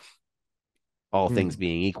 all things Hmm.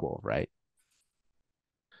 being equal, right?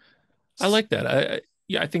 I like that.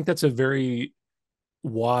 Yeah, I think that's a very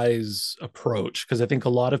wise approach because I think a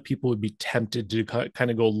lot of people would be tempted to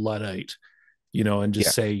kind of go Luddite, and just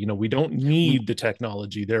Yeah. say, we don't need the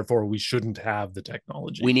technology, therefore we shouldn't have the We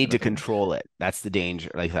technology, need kind to of thing. control it. That's the danger.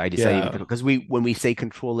 Like I decided Yeah. because when we say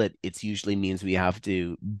control it, it usually means we have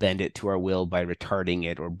to bend it to our will by retarding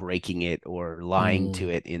it or breaking it or lying to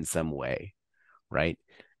Mm. it in some way, right?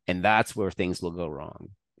 And that's where things will go wrong.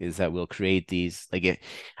 Is that we'll create these like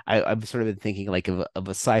I've sort of been thinking like of a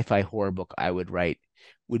sci-fi horror book I would write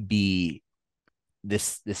would be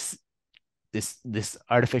this this this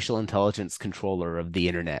artificial intelligence controller of the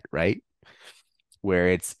internet, right? Where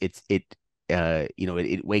it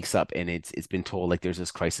wakes up and it's been told like there's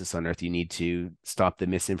this crisis on Earth. You need to stop the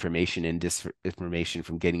misinformation and disinformation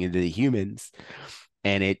from getting into the humans,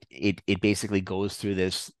 and it basically goes through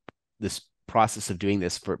this process of doing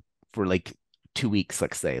this for like 2 weeks,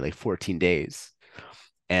 let's say, like 14 days.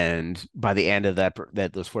 And by the end of that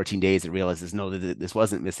those 14 days, it realizes no, that this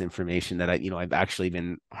wasn't misinformation. That I've actually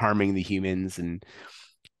been harming the humans, and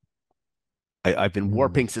I've been Mm.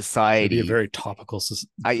 warping It'd be a society. very topical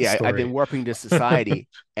I've been story. warping to society,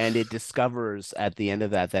 and it discovers at the end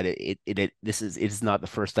of that it is not the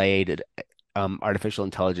first IA artificial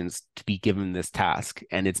intelligence to be given this task,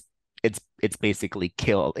 and it's basically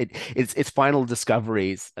killed. Its final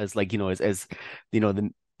discoveries as like as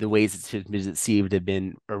the ways it's been deceived have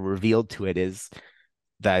been or revealed to it is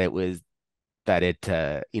that it was that it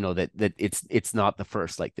that it's not the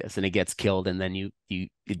first like this, and it gets killed, and then you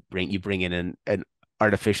bring in an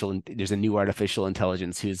artificial there's a new artificial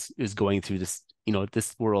intelligence who's going through this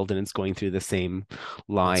world, and it's going through the same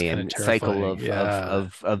lie That's kind of and cycle terrifying. Yeah.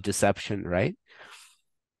 of deception, right?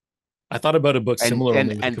 I thought about a book and similar, and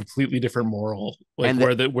only with a and completely different moral, like and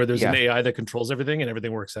the, where there's an yeah. AI that controls everything and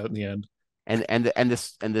everything works out in the end.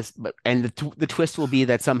 The twist will be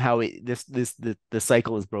that somehow the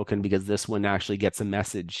cycle is broken because this one actually gets a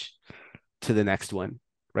message to the next one,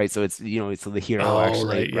 right? So it's the hero Oh,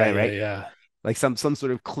 actually, right. Yeah, right, yeah, right, yeah. like some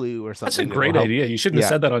sort of clue or That's a something that will great help. idea. You shouldn't have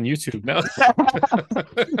Yeah. said that on YouTube. No.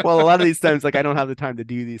 Well, a lot of these times, like I don't have the time to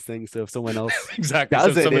do these things, so if someone else Exactly. So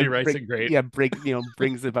does if it somebody and writes it, great.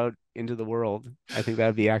 brings about into the world, I think that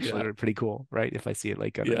would be Yeah. actually pretty cool, right? If I see it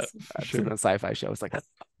like on Yeah, a for episode on sure. a sci-fi show, it's like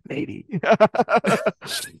maybe,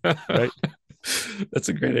 right? That's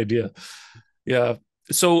a great idea. Yeah.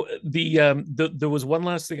 So there was one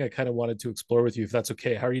last thing I kind of wanted to explore with you, if that's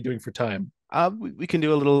okay. How are you doing for time? We can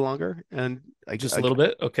do a little longer and Just a little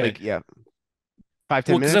bit? Okay. yeah, five,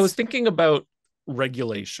 ten Well, because I was minutes. thinking about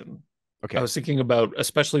regulation. I Okay. was thinking about,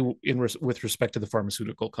 especially with respect to the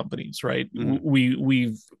pharmaceutical companies, right? Hmm.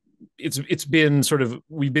 It's been sort of,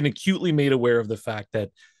 we've been acutely made aware of the fact that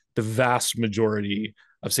the vast majority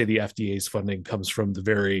of, say, the FDA's funding comes from the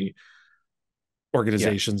very Yeah.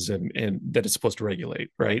 organizations and that it's supposed to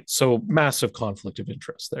regulate, right? So massive conflict of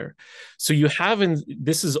interest there. So you have, in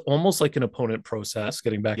this is almost like an opponent process,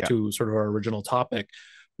 getting back Yeah. to sort of our original topic,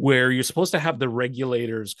 where you're supposed to have the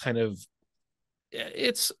regulators kind of,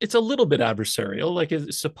 it's a little bit adversarial, like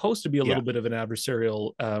it's supposed to be a Yeah. little bit of an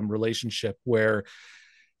adversarial relationship where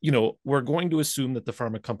we're going to assume that the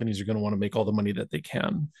pharma companies are going to want to make all the money that they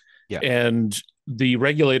can, Yeah. and the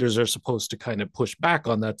regulators are supposed to kind of push back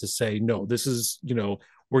on that to say, no, this is,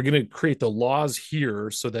 we're going to create the laws here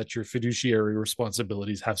so that your fiduciary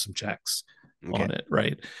responsibilities have some checks Okay. on it,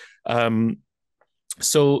 right? um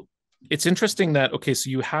so it's interesting that, okay, so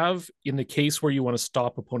you have, in the case where you want to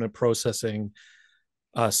stop opponent processing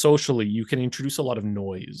socially, you can introduce a lot of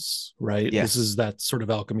noise, right? This Yes. is that sort of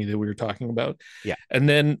alchemy that we were talking about. Yeah. And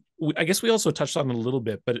then I guess we also touched on it a little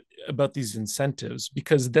bit, but about these incentives,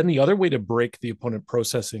 because then the other way to break the opponent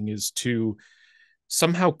processing is to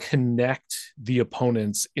somehow connect the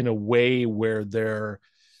opponents in a way where they're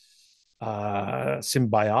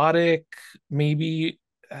symbiotic, maybe.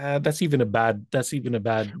 That's even a bad way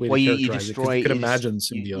to Well, you characterize it, because destroy you could you just imagine you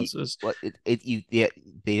symbiosis. well it you yeah,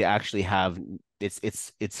 they actually have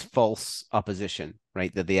it's false opposition,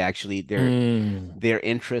 right? That they actually Mm, their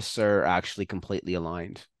interests are actually completely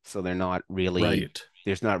aligned, so they're not really right.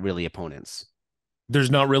 there's not really opponents. There's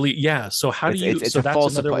not really, yeah. So how do It's you, it's so a that's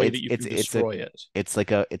false another way that you can it's a destroy it. it's like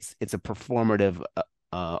it's a performative.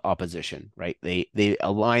 opposition, right? They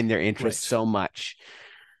align their interests Right. so much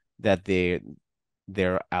that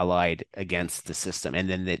they're allied against the system, and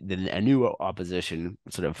then a new opposition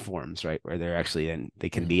sort of forms, right, where they're actually, and they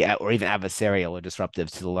can be, or even adversarial or disruptive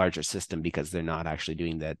to the larger system because they're not actually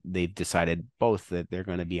doing that. They've decided both that they're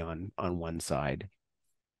going to be on one side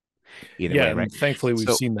either Yeah, way, right? and thankfully we've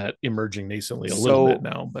So seen that emerging nascently a little bit so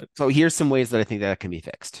now. But so here's some ways that I think that can be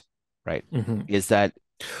fixed, right? Mhm. Is that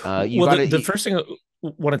you Well, got the to first thing I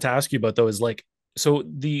wanted to ask you about though is like, so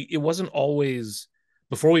the it wasn't always,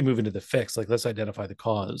 before we move into the fix, like let's identify the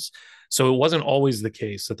cause. So it wasn't always the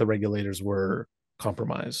case that the regulators were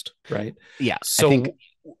compromised, right? yeah, I think So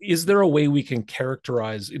is there a way we can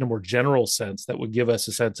characterize in a more general sense that would give us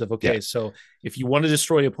a sense of, yeah. okay, so if you want to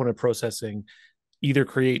destroy opponent processing, either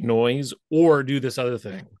create noise or do this other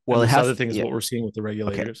thing, Well, and it this has other thing is yeah. what we're seeing with the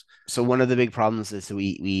Okay. regulators. So one of the big problems is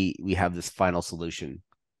we have this final solution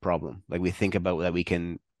problem. Like we think about that we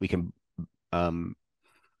can um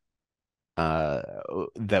uh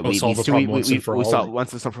that Oh, we solve a see problem once and for we all, solve or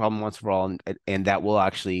once it's a problem once for all, and that will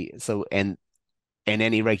actually, so and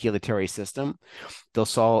any regulatory system, they'll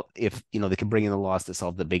solve, if they can bring in the laws to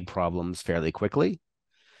solve the big problems fairly quickly,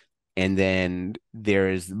 and then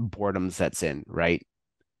there's boredom sets in, right?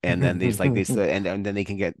 And then there's like this, and then they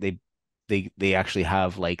can get they actually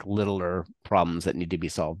have like littler problems that need to be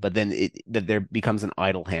solved, but then that there becomes an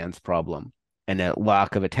idle hands problem and a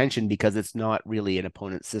lack of attention because it's not really an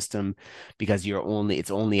opponent system, because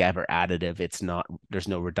it's only ever additive. It's not, there's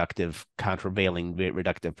no reductive, countervailing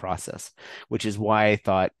reductive process, which is why I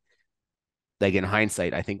thought, like in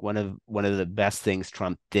hindsight, I think one of the best things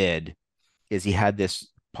Trump did is he had this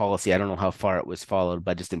policy. I don't know how far it was followed,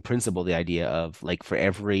 but just in principle, the idea of like for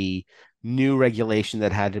every new regulation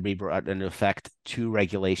that had to be brought into effect, two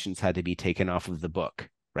regulations had to be taken off of the book,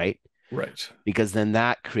 right? right? Because then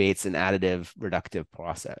that creates an additive reductive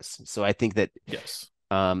process. So I think that Yes.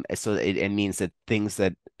 so it means that things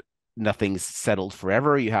that nothing's settled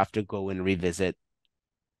forever, you have to go and revisit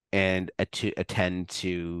and to attend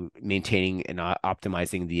to maintaining and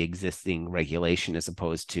optimizing the existing regulation as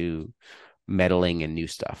opposed to meddling in new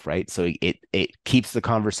stuff, right? So it keeps the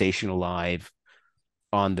conversation alive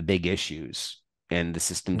on the big issues, and the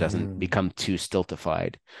system doesn't Mm-hmm. become too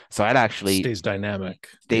stultified. So I'd actually Stays dynamic.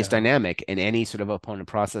 stays Yeah. dynamic, and any sort of opponent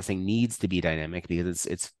processing needs to be dynamic because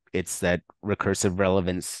it's that recursive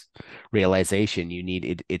relevance realization you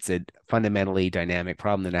need. It's a fundamentally dynamic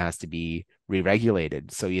problem that has to be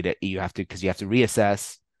re-regulated. So you have to, because you have to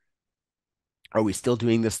reassess, are we still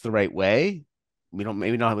doing this the right way? We don't,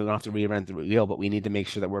 maybe not, we don't have to reinvent the wheel, but we need to make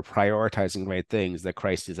sure that we're prioritizing the right things, that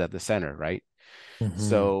Christ is at the center, right? Mm-hmm.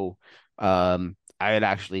 So I would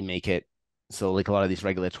actually make it so like a lot of these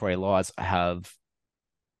regulatory laws have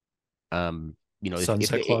if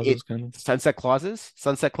Sunset it clauses, kind of. sunset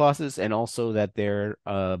clauses, and also that they're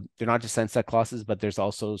not just sunset clauses, but there's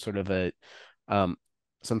also sort of a um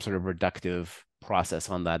some sort of reductive process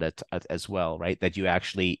on that as well, right? That you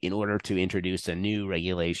actually, in order to introduce a new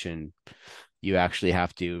regulation, you actually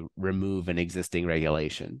have to remove an existing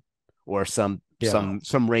regulation, or Yeah.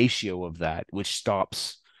 some ratio of that, which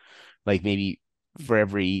stops, like maybe for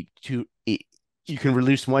every two, you can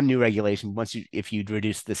release one new regulation. If you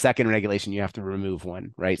reduce the second regulation, you have to remove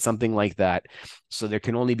one, right? Something like that. So there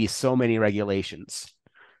can only be so many regulations.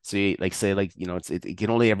 So you, like say, like it can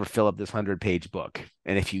only ever fill up this 100-page book,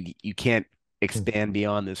 and if you can't expand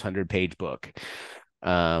beyond this 100-page book.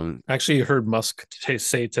 I actually heard Musk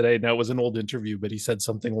say today. Now it was an old interview, but he said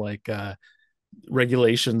something like,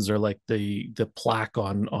 regulations are like the plaque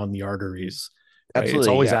on the arteries, right? It's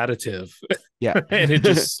Absolutely, always yeah, additive, yeah. and it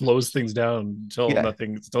just slows things down Yeah, until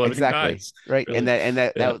everything exactly. dies. Right. And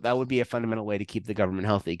Really, yeah. that would be a fundamental way to keep the government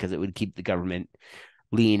healthy, because it would keep the government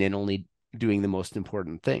lean and only doing the most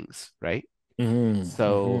important things, right?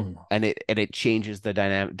 So, Mm-hmm. and it changes the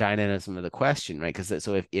dynamism of the question, right? Because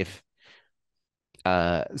so if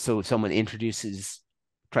someone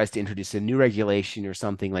tries to introduce a new regulation or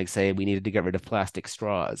something, like say we needed to get rid of plastic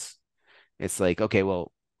straws, it's like, okay,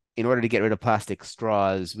 well, in order to get rid of plastic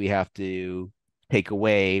straws, we have to take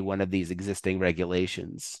away one of these existing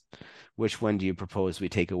regulations. Which one do you propose we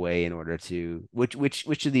take away in order to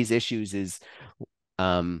which of these issues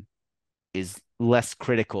um is less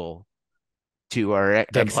critical to our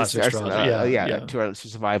Then plastic straws. Yeah, yeah, to our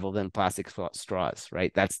survival than plastic straws,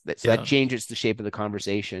 right? So that yeah. changes the shape of the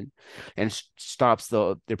conversation and stops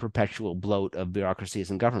the perpetual bloat of bureaucracies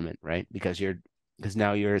and government, right? Because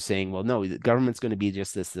now you're saying, well, no, the government's going to be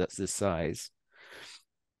just this size.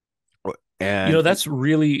 You And know, that's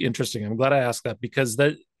really interesting. I'm glad I asked that, because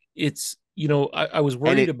that it's I was And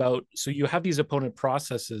worried about, so you have these opponent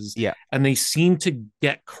processes yeah, and they seem to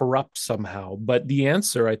get corrupt somehow. But the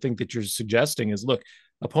answer I think that you're suggesting is, look,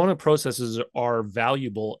 opponent processes are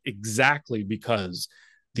valuable exactly because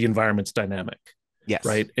the environment's dynamic, yes,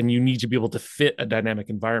 right? And you need to be able to fit a dynamic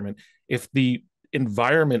environment. If the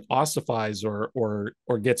environment ossifies or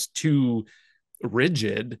gets too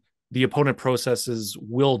rigid, the opponent processes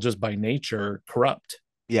will just by nature corrupt.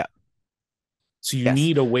 yeah, So you yes.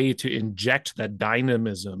 need a way to inject that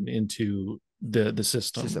dynamism into the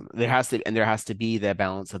system. System. There has to be the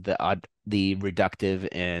balance of the reductive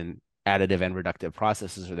and additive and reductive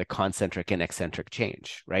processes, or the concentric and eccentric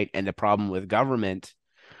change, right? And the problem with government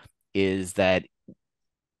is that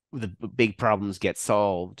the big problems get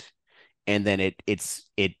solved, and then it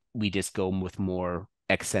we just go with more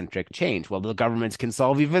eccentric change. Well, the governments can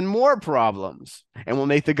solve even more problems, and will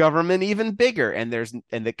make the government even bigger. And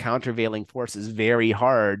the countervailing force is very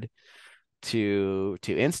hard to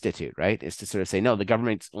institute, right? Is to sort of say, no, the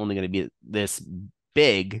government's only going to be this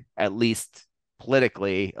big, at least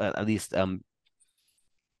politically, at least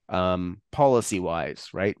policy wise,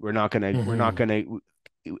 right? We're not Mm-hmm. gonna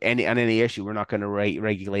any on any issue, we're not gonna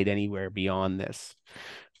regulate anywhere beyond this,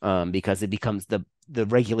 because it becomes the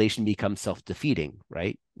regulation becomes self-defeating,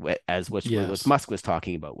 right? As what Yes. Musk was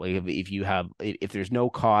talking about. Like if there's no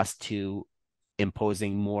cost to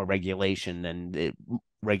imposing more regulation, then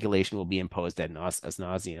regulation will be imposed ad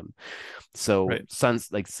nauseum. So Right.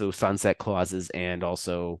 sunset clauses, and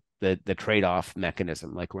also the trade-off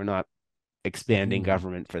mechanism. Like, we're not expanding Mm-hmm.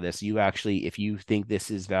 government for this. You actually, if you think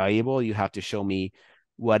this is valuable, you have to show me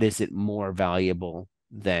what is it more valuable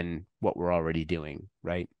than what we're already doing,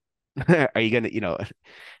 right? Are you gonna,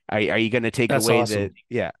 are you gonna take That's away the awesome.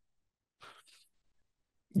 yeah.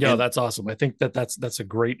 Yeah, And that's awesome. I think that's a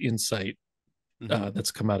great insight mhm,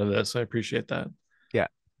 that's come out of this. I appreciate that. yeah.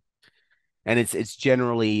 And it's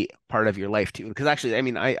generally part of your life too. Because actually, I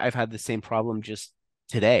mean, I've had the same problem just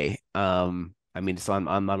today. I mean, it's on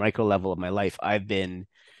my micro level of my life. I've been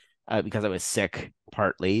because I was sick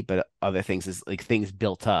partly, but other things is like things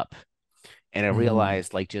built up, and I Mm-hmm.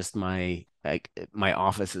 realized, like, just my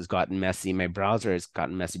office has gotten messy, my browser has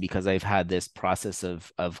gotten messy, because I've had this process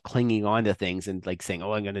of clinging on to things and like saying,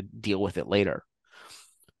 oh, I'm going to deal with it later,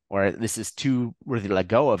 or this is too worthy to let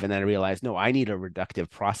go of. And then I realized, no, I need a reductive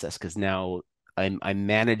process, because now I'm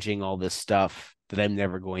managing all this stuff that I'm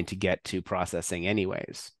never going to get to processing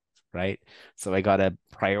anyways, right? So I got to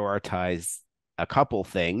prioritize a couple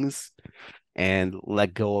things and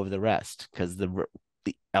let go of the rest, because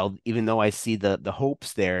even though I see the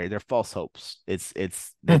hopes there, they're false hopes. It's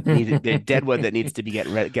that need they're dead wood that needs to be get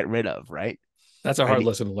rid of, right? That's a I hard need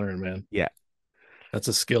lesson to learn, man. yeah, That's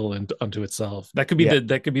a skill unto itself. yeah.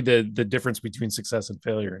 That could be the difference between success and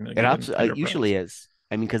failure in a It given absolutely enterprise. usually is.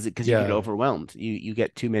 I mean, because you get Yeah. overwhelmed. You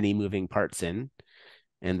get too many moving parts in,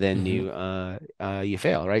 and then Mm-hmm. you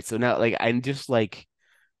fail, right? So now, like, I'm just like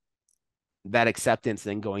that acceptance,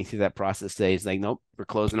 then going through that process today is like, nope, we're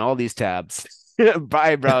closing all these tabs.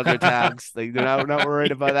 Bye, browser tabs. Like, we're not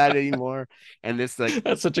worried about that anymore. And this, like,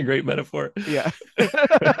 That's such a great metaphor. yeah.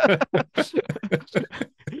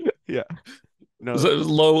 Yeah. No,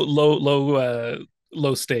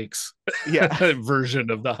 Low stakes yeah. version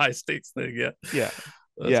of the high stakes thing. Yeah. Yeah.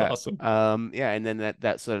 That's Yeah. awesome. Yeah, and then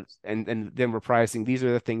that's sort of, and then we're pricing. These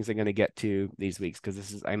are the things I'm going to get to these weeks,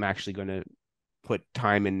 because I'm actually going to put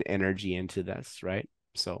time and energy into this, right?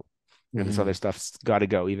 So, this other Mm-hmm. stuff's got to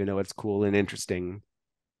go, even though it's cool and interesting.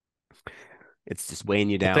 It's just weighing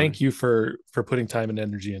you Well, down. thank you for putting time and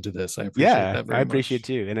energy into this. I appreciate Yeah, that I very appreciate much.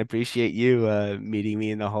 too, and I appreciate you meeting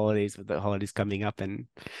me in the holidays, with the holidays coming up, and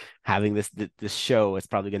having this show. It's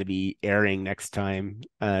probably going to be airing next time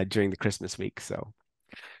during the Christmas week, so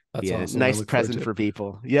That's be a awesome. I nice look forward present to it. for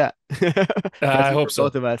people. Yeah, I present for hope both so.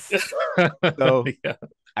 of us. So Yeah.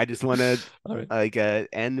 I just want to All right.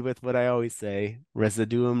 end with what I always say: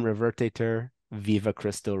 Residuum revertetur, viva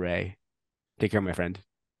Cristo Rey. Take care, my friend.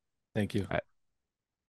 Thank you.